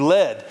Spirit and be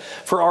led,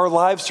 for our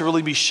lives to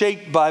really be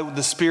shaped by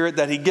the Spirit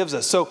that He gives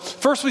us. So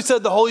first we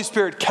said the Holy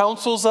Spirit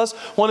counsels us.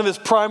 One of His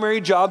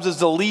primary jobs is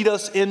to lead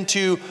us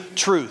into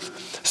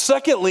truth.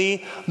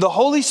 Secondly, the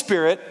Holy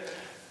Spirit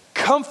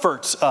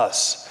comforts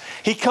us.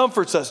 He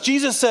comforts us.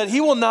 Jesus said He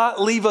will not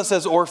leave us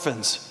as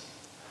orphans.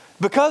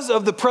 Because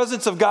of the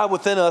presence of God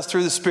within us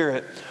through the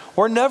Spirit,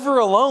 we're never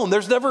alone.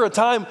 There's never a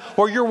time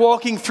where you're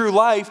walking through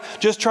life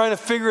just trying to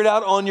figure it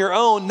out on your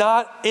own,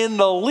 not in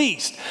the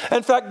least.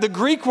 In fact, the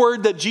Greek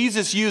word that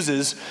Jesus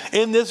uses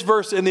in this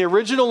verse in the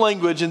original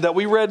language, and that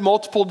we read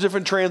multiple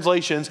different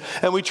translations,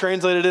 and we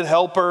translated it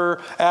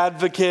helper,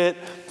 advocate,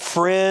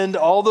 friend,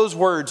 all those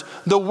words.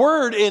 The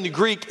word in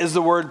Greek is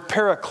the word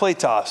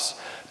parakletos.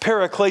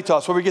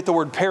 Parakletos, where we get the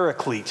word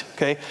paraclete,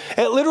 okay?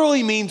 It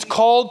literally means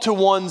called to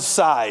one's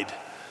side.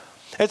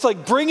 It's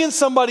like bringing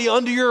somebody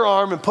under your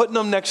arm and putting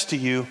them next to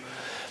you.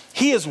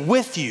 He is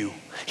with you.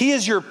 He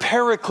is your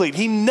paraclete.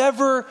 He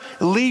never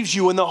leaves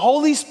you. When the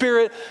Holy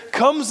Spirit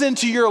comes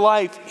into your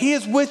life, He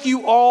is with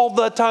you all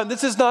the time.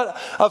 This is not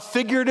a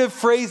figurative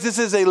phrase. This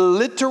is a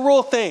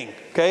literal thing,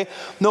 okay?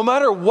 No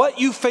matter what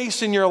you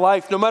face in your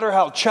life, no matter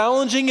how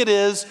challenging it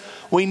is,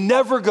 we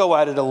never go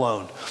at it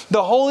alone.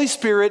 The Holy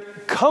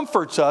Spirit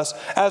comforts us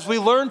as we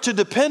learn to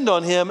depend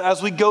on Him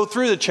as we go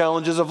through the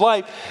challenges of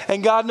life.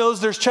 And God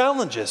knows there's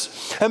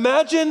challenges.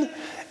 Imagine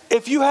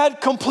if you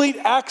had complete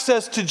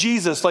access to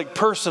Jesus, like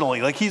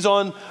personally, like He's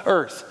on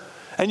earth,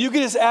 and you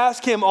could just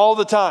ask Him all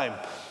the time,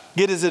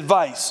 get His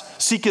advice,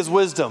 seek His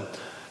wisdom.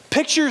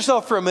 Picture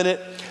yourself for a minute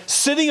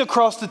sitting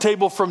across the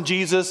table from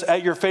Jesus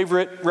at your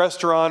favorite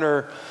restaurant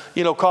or,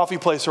 coffee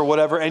place or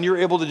whatever, and you're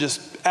able to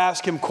just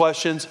ask Him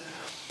questions.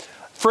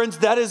 Friends,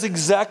 that is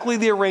exactly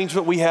the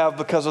arrangement we have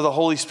because of the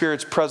Holy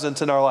Spirit's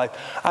presence in our life.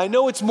 I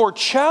know it's more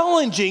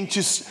challenging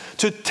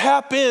to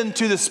tap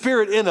into the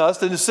Spirit in us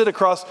than to sit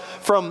across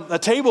from a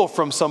table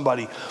from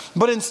somebody.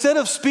 But instead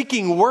of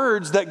speaking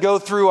words that go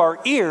through our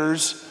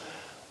ears,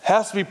 it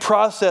has to be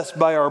processed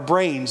by our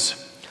brains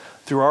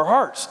through our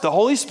hearts. The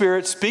Holy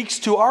Spirit speaks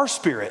to our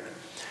spirit.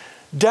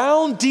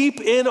 Down deep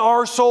in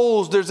our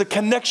souls, there's a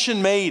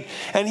connection made,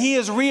 and He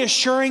is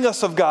reassuring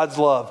us of God's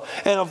love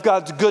and of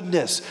God's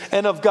goodness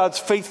and of God's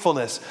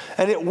faithfulness,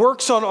 and it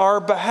works on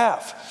our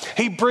behalf.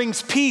 He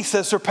brings peace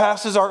that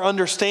surpasses our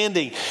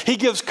understanding. He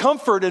gives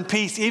comfort and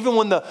peace even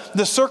when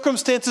the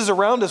circumstances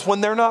around us,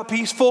 when they're not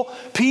peaceful,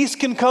 peace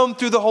can come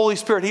through the Holy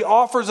Spirit. He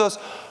offers us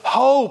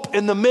hope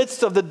in the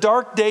midst of the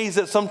dark days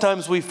that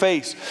sometimes we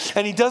face.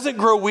 And He doesn't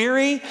grow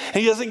weary, and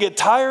He doesn't get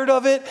tired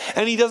of it,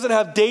 and He doesn't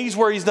have days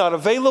where He's not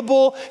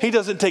available. He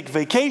doesn't take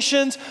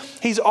vacations.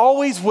 He's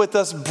always with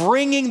us,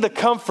 bringing the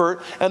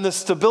comfort and the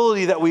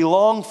stability that we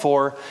long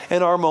for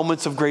in our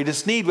moments of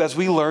greatest need as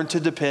we learn to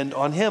depend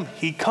on Him.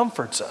 He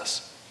comforts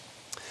us.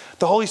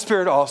 The Holy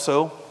Spirit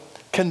also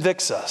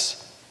convicts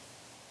us.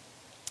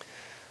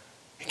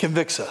 He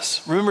convicts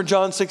us. Remember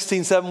John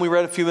 16:7 we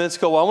read a few minutes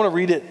ago? Well, I want to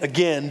read it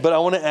again, but I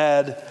want to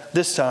add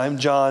this time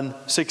John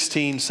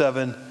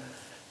 16:7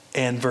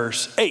 and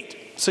verse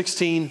 8.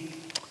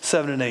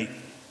 16:7 and 8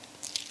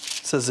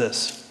 says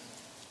this.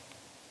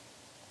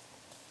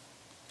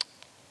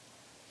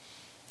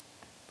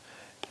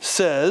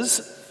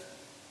 Says,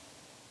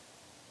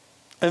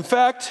 in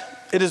fact,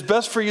 it is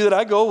best for you that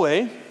I go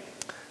away,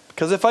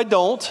 because if I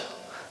don't,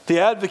 the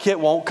advocate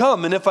won't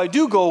come. And if I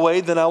do go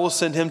away, then I will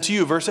send him to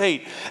you. Verse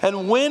 8.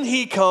 And when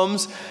He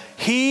comes,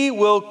 He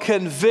will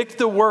convict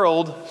the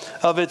world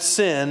of its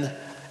sin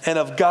and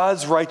of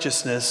God's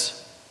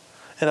righteousness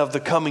and of the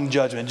coming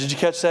judgment. Did you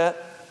catch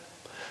that?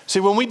 See,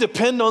 when we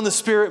depend on the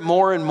Spirit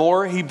more and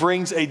more, He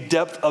brings a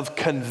depth of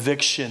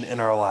conviction in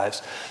our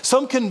lives.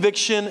 Some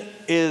conviction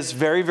is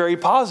very, very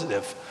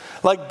positive.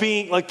 Like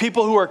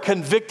people who are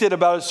convicted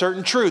about a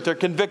certain truth. They're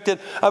convicted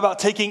about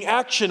taking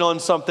action on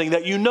something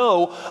that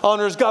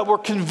honors God. We're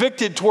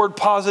convicted toward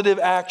positive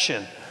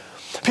action.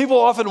 People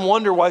often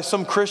wonder why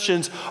some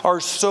Christians are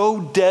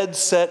so dead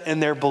set in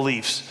their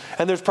beliefs.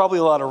 And there's probably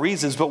a lot of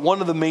reasons, but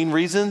one of the main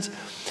reasons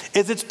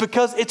is it's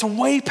because it's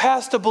way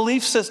past a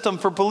belief system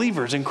for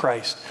believers in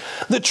Christ.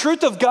 The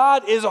truth of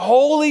God is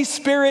Holy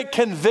Spirit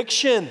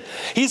conviction.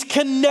 He's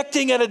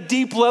connecting at a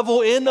deep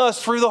level in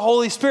us through the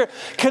Holy Spirit.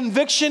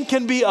 Conviction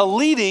can be a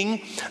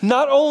leading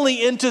not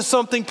only into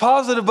something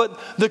positive, but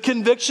the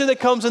conviction that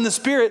comes in the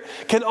Spirit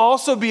can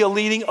also be a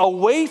leading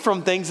away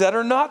from things that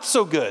are not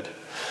so good.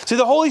 See,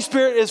 the Holy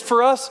Spirit is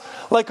for us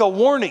like a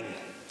warning.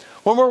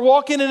 When we're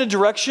walking in a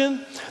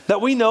direction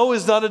that we know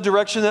is not a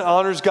direction that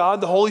honors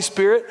God, the Holy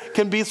Spirit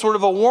can be sort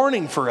of a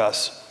warning for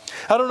us.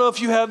 I don't know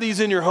if you have these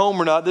in your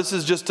home or not. This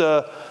is just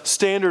a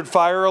standard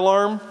fire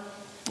alarm.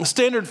 A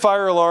standard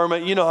fire alarm,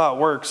 you know how it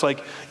works.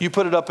 Like you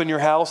put it up in your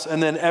house,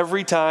 and then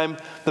every time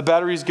the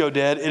batteries go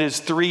dead, it is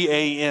 3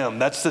 a.m.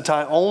 That's the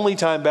time, only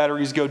time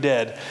batteries go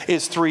dead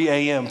is 3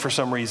 a.m. for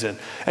some reason.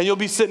 And you'll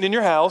be sitting in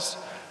your house,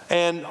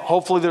 and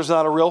hopefully there's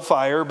not a real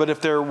fire, but if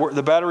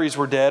the batteries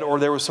were dead or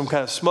there was some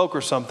kind of smoke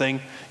or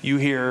something, you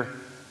hear.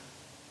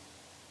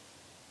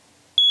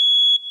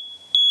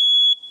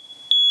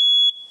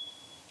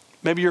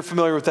 Maybe you're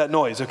familiar with that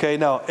noise, okay?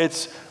 Now,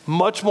 it's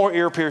much more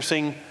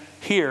ear-piercing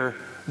here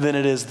than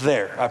it is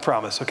there, I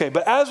promise, okay?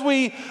 But as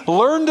we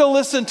learn to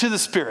listen to the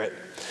Spirit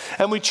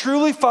and we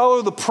truly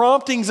follow the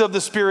promptings of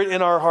the Spirit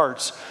in our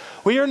hearts,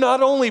 we are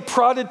not only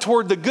prodded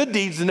toward the good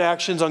deeds and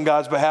actions on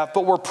God's behalf,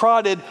 but we're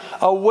prodded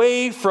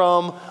away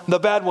from the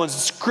bad ones.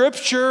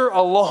 Scripture,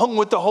 along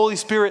with the Holy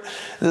Spirit,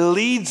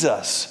 leads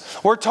us.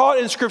 We're taught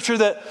in Scripture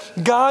that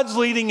God's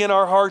leading in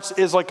our hearts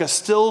is like a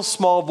still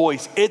small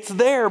voice. It's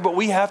there, but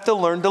we have to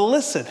learn to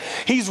listen.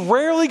 He's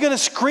rarely going to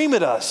scream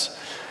at us.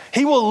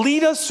 He will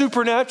lead us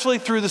supernaturally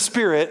through the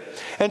Spirit.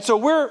 And so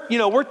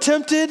we're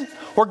tempted.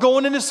 We're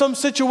going into some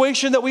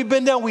situation that we've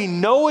been down. We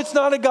know it's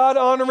not a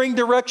God-honoring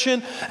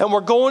direction, and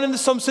we're going into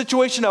some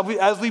situation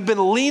as we've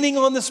been leaning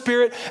on the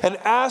Spirit and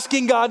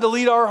asking God to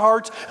lead our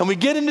hearts, and we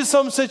get into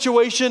some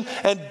situation,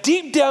 and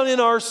deep down in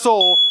our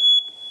soul,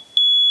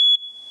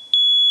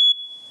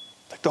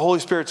 like the Holy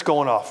Spirit's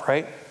going off,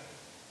 right?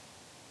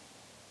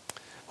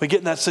 We get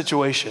in that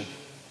situation.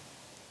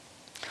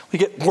 We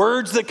get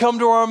words that come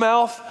to our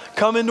mouth,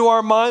 come into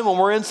our mind when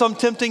we're in some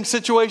tempting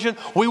situation.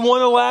 We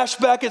want to lash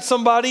back at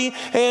somebody,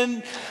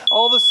 and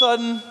all of a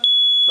sudden,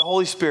 the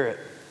Holy Spirit.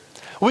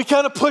 We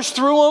kind of push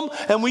through them,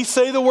 and we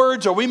say the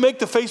words, or we make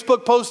the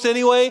Facebook post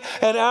anyway,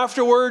 and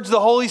afterwards, the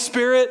Holy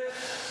Spirit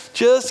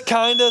just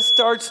kind of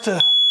starts to.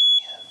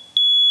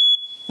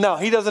 Now,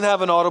 he doesn't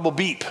have an audible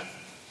beep,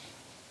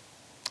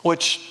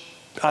 which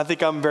I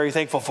think I'm very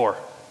thankful for.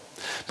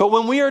 But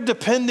when we are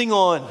depending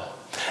on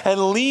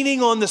and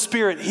leaning on the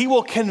Spirit, he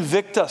will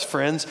convict us,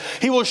 friends.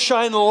 He will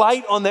shine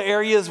light on the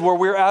areas where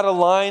we're out of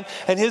line,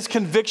 and his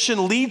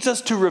conviction leads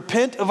us to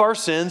repent of our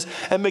sins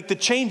and make the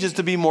changes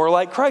to be more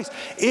like Christ.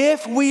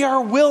 If we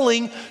are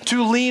willing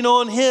to lean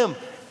on him,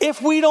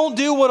 if we don't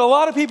do what a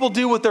lot of people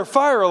do with their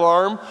fire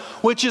alarm,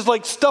 which is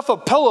like stuff a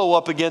pillow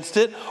up against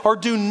it or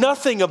do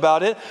nothing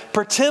about it,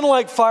 pretend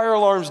like fire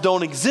alarms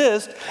don't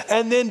exist,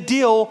 and then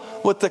deal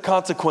with the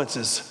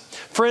consequences.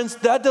 Friends,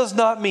 that does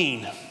not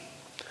mean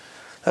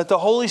that the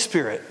Holy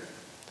Spirit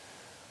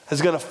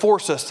is going to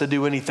force us to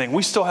do anything.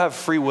 We still have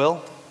free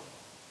will.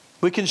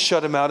 We can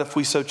shut him out if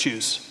we so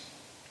choose.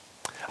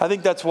 I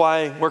think that's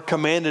why we're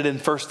commanded in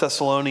 1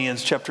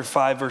 Thessalonians chapter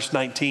 5, verse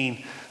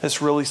 19,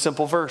 this really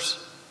simple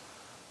verse.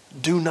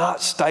 Do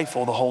not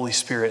stifle the Holy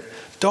Spirit.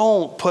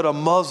 Don't put a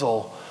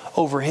muzzle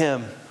over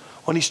him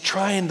when he's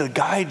trying to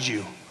guide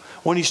you,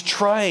 when he's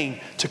trying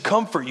to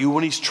comfort you,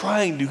 when he's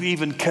trying to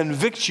even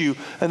convict you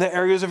in the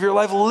areas of your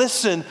life.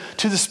 Listen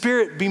to the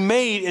Spirit be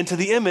made into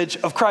the image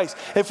of Christ.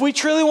 If we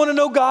truly want to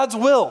know God's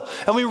will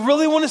and we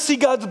really want to see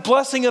God's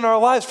blessing in our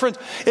lives, friends,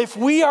 if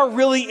we are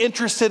really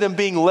interested in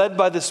being led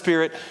by the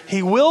Spirit,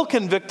 he will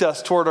convict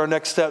us toward our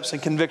next steps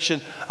and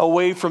conviction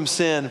away from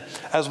sin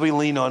as we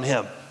lean on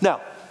him.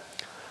 Now,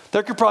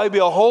 there could probably be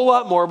a whole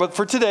lot more, but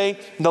for today,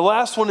 the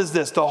last one is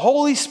this. The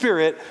Holy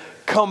Spirit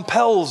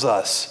compels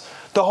us.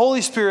 The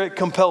Holy Spirit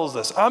compels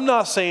us. I'm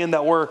not saying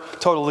that we're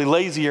totally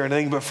lazy or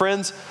anything, but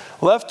friends,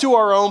 left to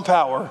our own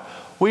power,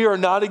 we are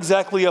not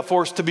exactly a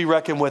force to be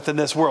reckoned with in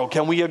this world.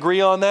 Can we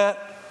agree on that?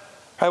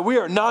 Right, we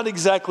are not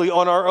exactly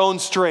on our own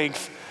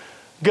strength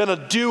going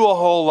to do a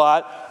whole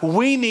lot.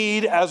 We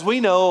need, as we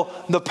know,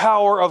 the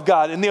power of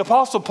God. And the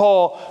Apostle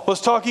Paul was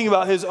talking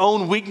about his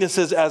own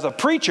weaknesses as a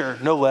preacher,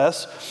 no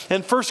less,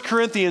 in 1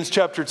 Corinthians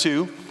chapter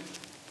 2.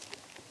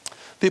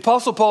 The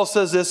Apostle Paul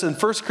says this in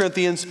 1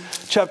 Corinthians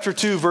chapter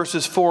 2,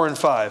 verses 4 and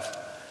 5.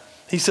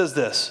 He says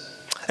this,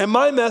 "And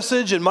my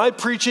message and my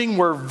preaching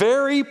were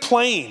very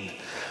plain.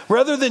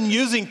 Rather than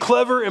using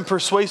clever and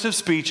persuasive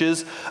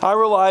speeches, I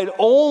relied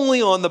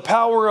only on the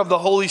power of the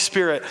Holy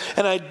Spirit.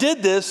 And I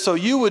did this so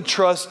you would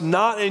trust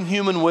not in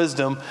human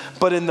wisdom,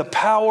 but in the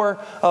power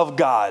of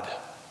God."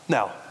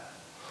 Now,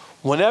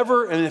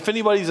 whenever, and if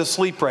anybody's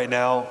asleep right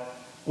now,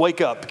 wake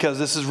up because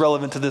this is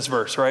relevant to this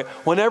verse, right?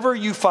 Whenever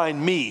you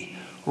find me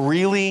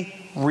really,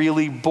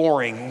 really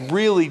boring,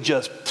 really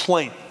just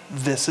plain,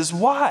 this is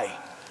why.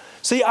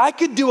 See, I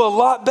could do a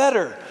lot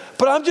better,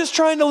 but I'm just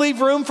trying to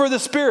leave room for the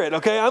Spirit,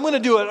 okay? I'm going to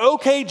do an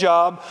okay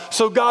job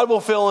so God will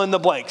fill in the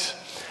blanks.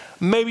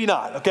 Maybe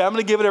not, okay? I'm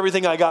going to give it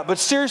everything I got. But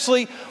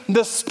seriously,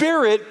 the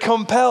Spirit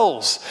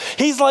compels.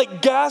 He's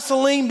like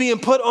gasoline being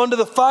put onto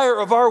the fire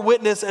of our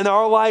witness in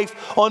our life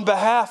on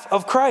behalf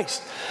of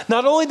Christ.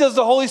 Not only does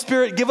the Holy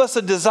Spirit give us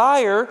a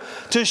desire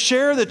to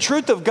share the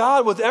truth of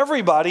God with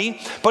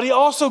everybody, but he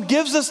also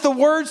gives us the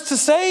words to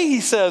say, he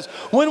says.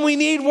 When we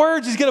need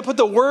words, he's going to put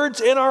the words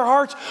in our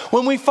hearts.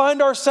 When we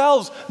find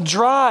ourselves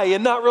dry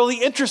and not really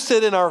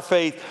interested in our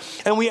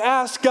faith, and we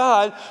ask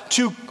God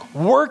to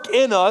work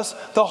in us,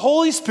 the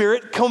Holy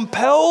Spirit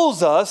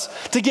compels us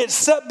to get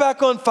set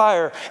back on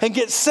fire and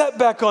get set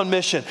back on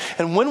mission.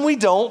 And when we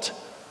don't,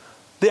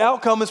 the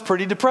outcome is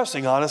pretty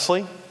depressing,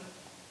 honestly.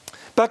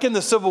 Back in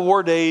the Civil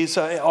War days,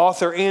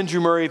 author Andrew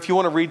Murray, if you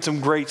want to read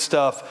some great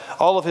stuff,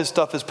 all of his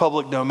stuff is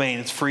public domain.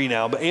 It's free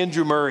now. But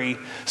Andrew Murray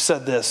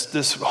said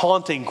this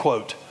haunting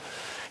quote.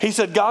 He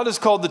said, God has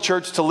called the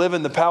church to live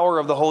in the power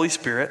of the Holy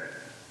Spirit,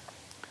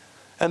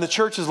 and the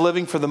church is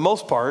living for the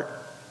most part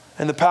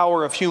in the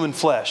power of human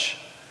flesh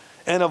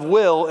and of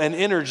will and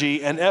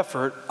energy and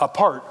effort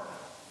apart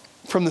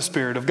from the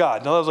Spirit of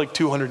God. Now, that was like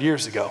 200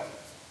 years ago.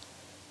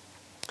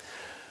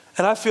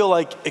 And I feel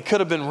like it could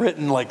have been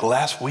written like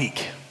last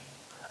week.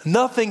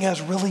 Nothing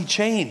has really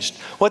changed.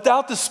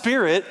 Without the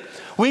Spirit,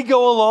 we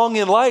go along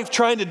in life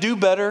trying to do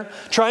better,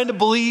 trying to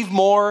believe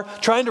more,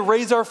 trying to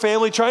raise our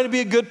family, trying to be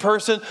a good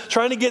person,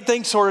 trying to get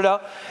things sorted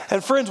out.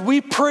 And friends,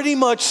 we pretty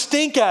much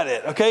stink at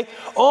it, okay?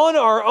 On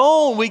our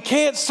own, we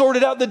can't sort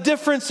it out. The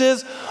difference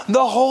is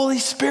the Holy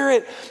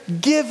Spirit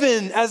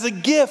given as a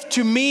gift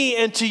to me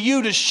and to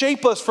you to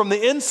shape us from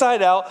the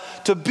inside out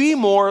to be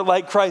more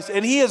like Christ.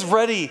 And He is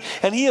ready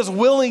and He is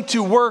willing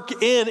to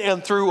work in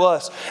and through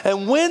us.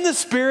 And when the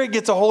Spirit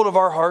gets a hold of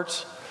our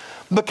hearts,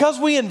 because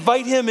we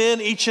invite Him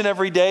in each and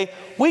every day,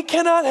 we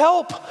cannot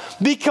help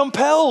be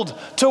compelled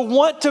to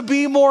want to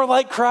be more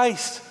like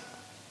Christ.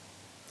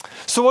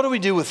 So what do we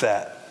do with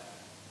that?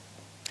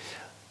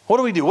 What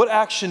do we do? What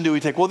action do we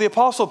take? Well, the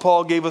Apostle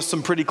Paul gave us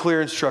some pretty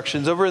clear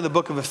instructions over in the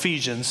book of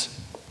Ephesians.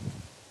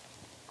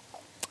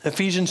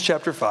 Ephesians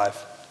chapter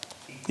 5.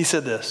 He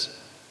said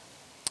this: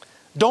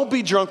 don't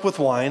be drunk with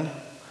wine,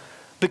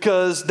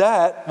 because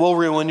that will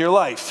ruin your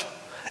life.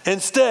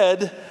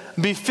 Instead,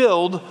 be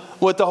filled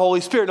with the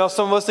Holy Spirit. Now,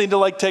 some of us need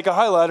to take a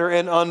highlighter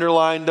and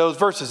underline those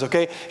verses,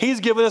 okay? He's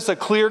given us a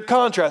clear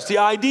contrast. The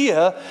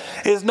idea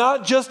is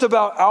not just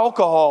about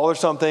alcohol or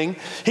something.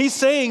 He's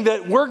saying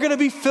that we're going to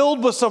be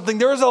filled with something.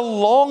 There is a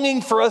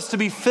longing for us to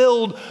be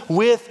filled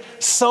with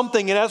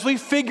something. And as we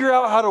figure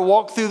out how to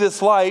walk through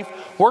this life,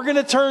 we're going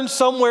to turn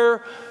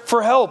somewhere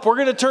for help. We're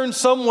going to turn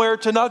somewhere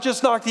to not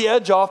just knock the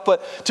edge off,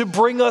 but to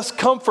bring us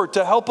comfort,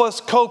 to help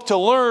us cope, to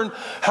learn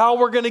how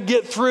we're going to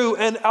get through.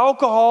 And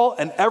alcohol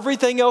and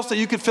everything else that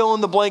you could fill in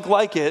the blank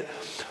like it,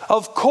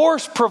 of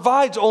course,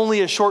 provides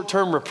only a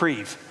short-term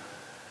reprieve.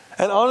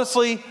 And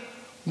honestly,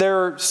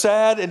 they're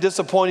sad and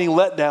disappointing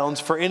letdowns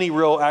for any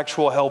real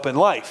actual help in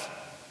life.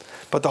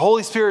 But the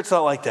Holy Spirit's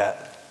not like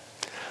that.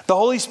 The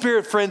Holy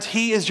Spirit, friends,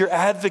 He is your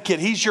advocate.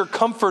 He's your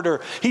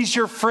comforter. He's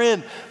your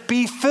friend.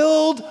 Be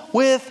filled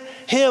with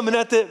Him. And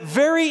at the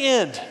very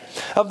end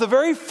of the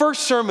very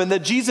first sermon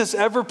that Jesus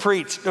ever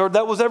preached, or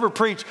that was ever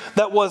preached,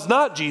 that was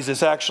not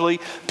Jesus actually,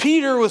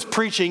 Peter was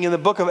preaching in the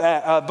book of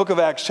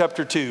Acts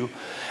chapter 2.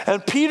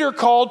 And Peter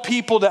called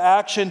people to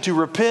action to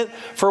repent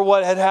for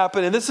what had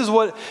happened. And this is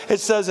what it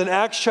says in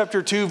Acts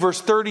chapter 2,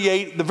 verse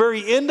 38, the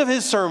very end of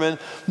his sermon.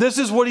 This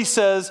is what he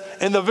says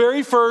in the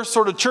very first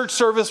sort of church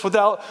service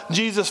without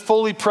Jesus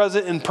fully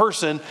present in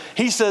person.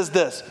 He says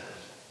this: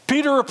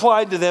 Peter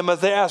replied to them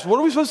as they asked, what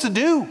are we supposed to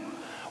do?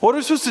 What are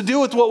we supposed to do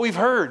with what we've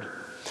heard?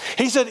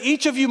 He said,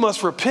 each of you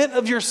must repent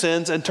of your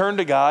sins and turn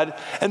to God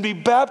and be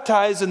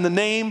baptized in the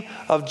name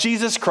of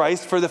Jesus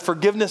Christ for the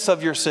forgiveness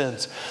of your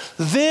sins.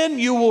 Then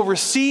you will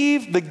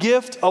receive the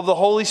gift of the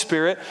Holy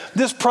Spirit.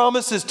 This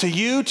promise is to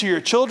you, to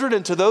your children,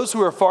 and to those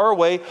who are far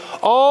away,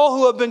 all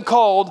who have been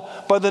called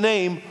by the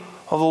name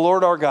of the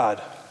Lord our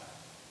God.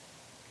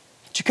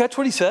 Did you catch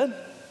what he said?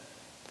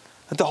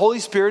 That the Holy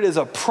Spirit is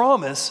a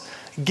promise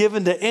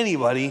given to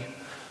anybody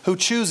who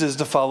chooses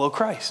to follow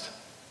Christ.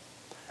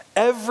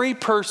 Every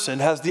person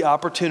has the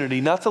opportunity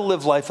not to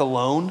live life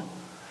alone,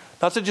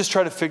 not to just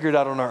try to figure it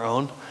out on our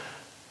own,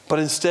 but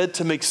instead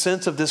to make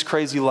sense of this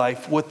crazy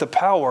life with the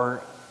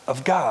power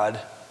of God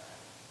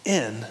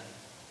in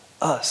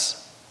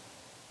us.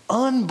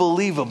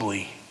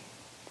 Unbelievably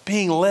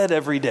being led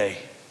every day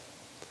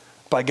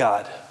by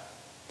God.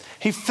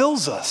 He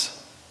fills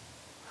us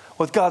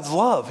with God's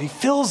love. He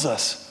fills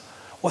us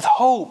with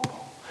hope.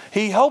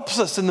 He helps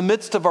us in the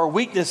midst of our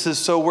weaknesses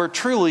so we're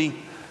truly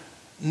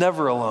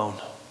never alone.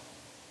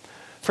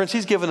 Friends,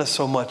 He's given us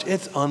so much.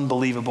 It's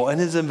unbelievable. And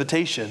His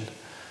invitation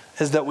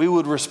is that we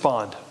would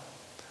respond.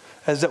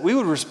 Is that we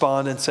would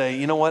respond and say,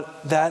 you know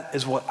what? That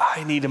is what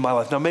I need in my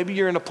life. Now, maybe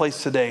you're in a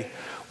place today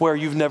where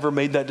you've never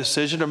made that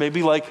decision, or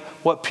maybe like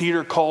what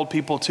Peter called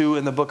people to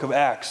in the book of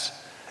Acts.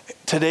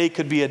 Today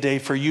could be a day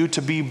for you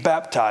to be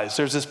baptized.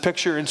 There's this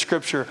picture in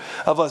Scripture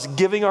of us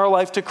giving our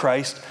life to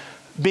Christ,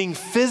 being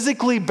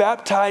physically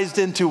baptized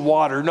into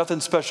water. Nothing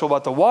special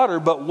about the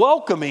water, but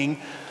welcoming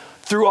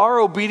through our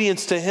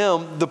obedience to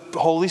Him, the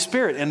Holy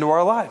Spirit into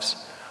our lives.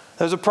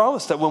 There's a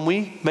promise that when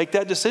we make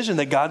that decision,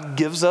 that God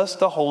gives us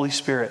the Holy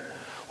Spirit.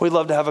 We'd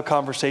love to have a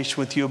conversation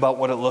with you about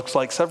what it looks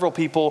like. Several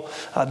people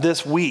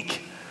this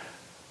week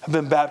have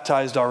been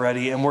baptized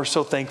already, and we're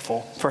so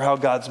thankful for how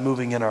God's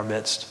moving in our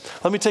midst.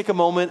 Let me take a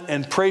moment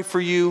and pray for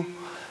you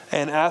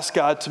and ask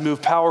God to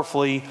move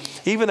powerfully,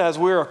 even as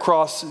we're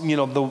across,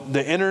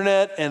 the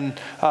internet and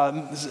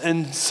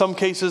in some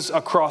cases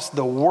across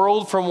the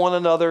world from one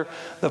another.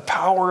 The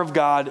power of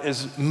God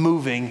is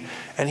moving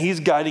and He's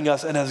guiding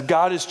us. And as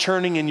God is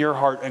churning in your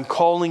heart and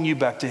calling you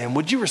back to Him,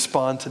 would you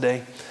respond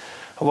today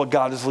of what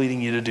God is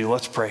leading you to do?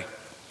 Let's pray.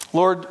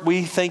 Lord,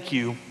 we thank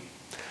you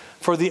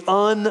for the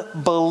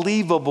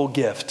unbelievable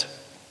gift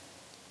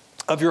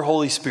of your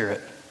Holy Spirit.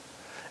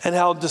 And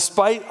how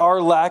despite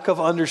our lack of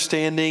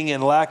understanding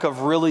and lack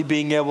of really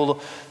being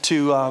able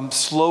to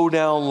slow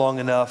down long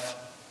enough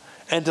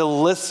and to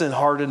listen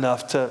hard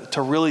enough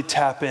to really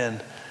tap in,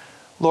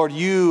 Lord,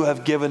 you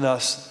have given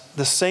us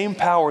the same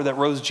power that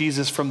rose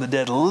Jesus from the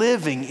dead,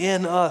 living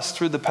in us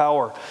through the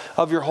power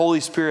of your Holy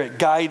Spirit,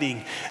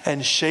 guiding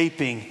and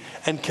shaping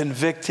and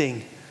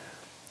convicting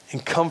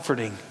and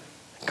comforting,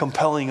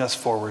 compelling us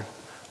forward.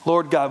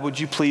 Lord God, would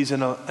you please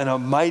in a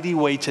mighty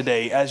way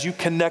today, as you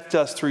connect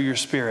us through your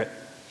Spirit,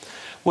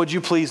 would you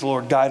please,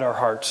 Lord, guide our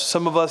hearts.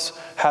 Some of us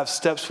have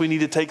steps we need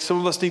to take. Some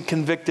of us need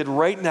convicted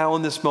right now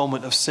in this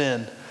moment of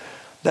sin.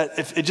 That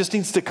if it just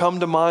needs to come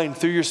to mind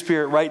through your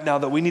Spirit right now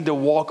that we need to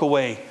walk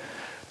away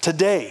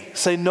today.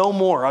 Say no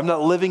more. I'm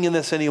not living in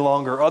this any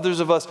longer. Others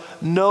of us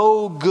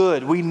know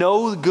good. We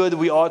know the good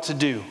we ought to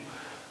do.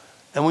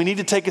 And we need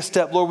to take a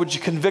step. Lord, would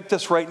you convict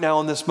us right now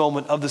in this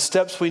moment of the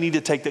steps we need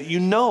to take that you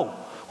know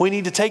we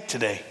need to take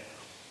today.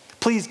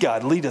 Please,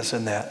 God, lead us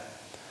in that.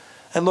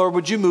 And Lord,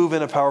 would you move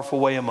in a powerful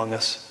way among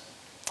us?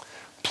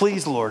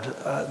 Please, Lord,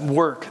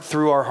 work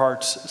through our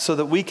hearts so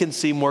that we can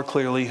see more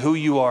clearly who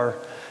you are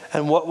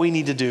and what we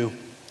need to do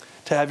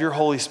to have your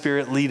Holy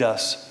Spirit lead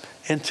us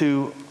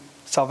into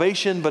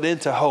salvation, but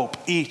into hope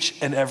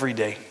each and every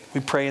day. We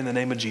pray in the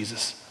name of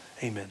Jesus.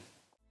 Amen.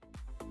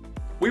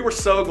 We were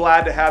so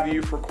glad to have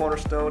you for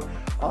Cornerstone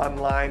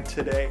Online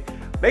today.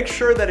 Make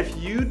sure that if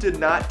you did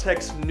not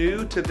text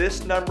new to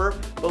this number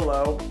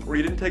below, or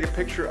you didn't take a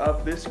picture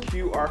of this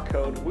QR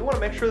code, we want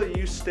to make sure that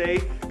you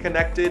stay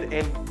connected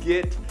and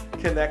get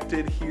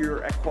connected here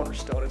at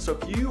Cornerstone. And so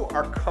if you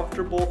are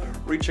comfortable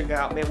reaching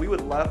out, man, we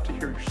would love to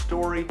hear your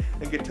story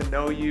and get to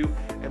know you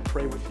and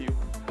pray with you.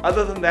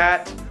 Other than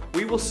that,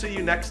 we will see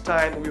you next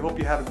time, and we hope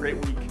you have a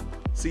great week.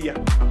 See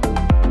ya.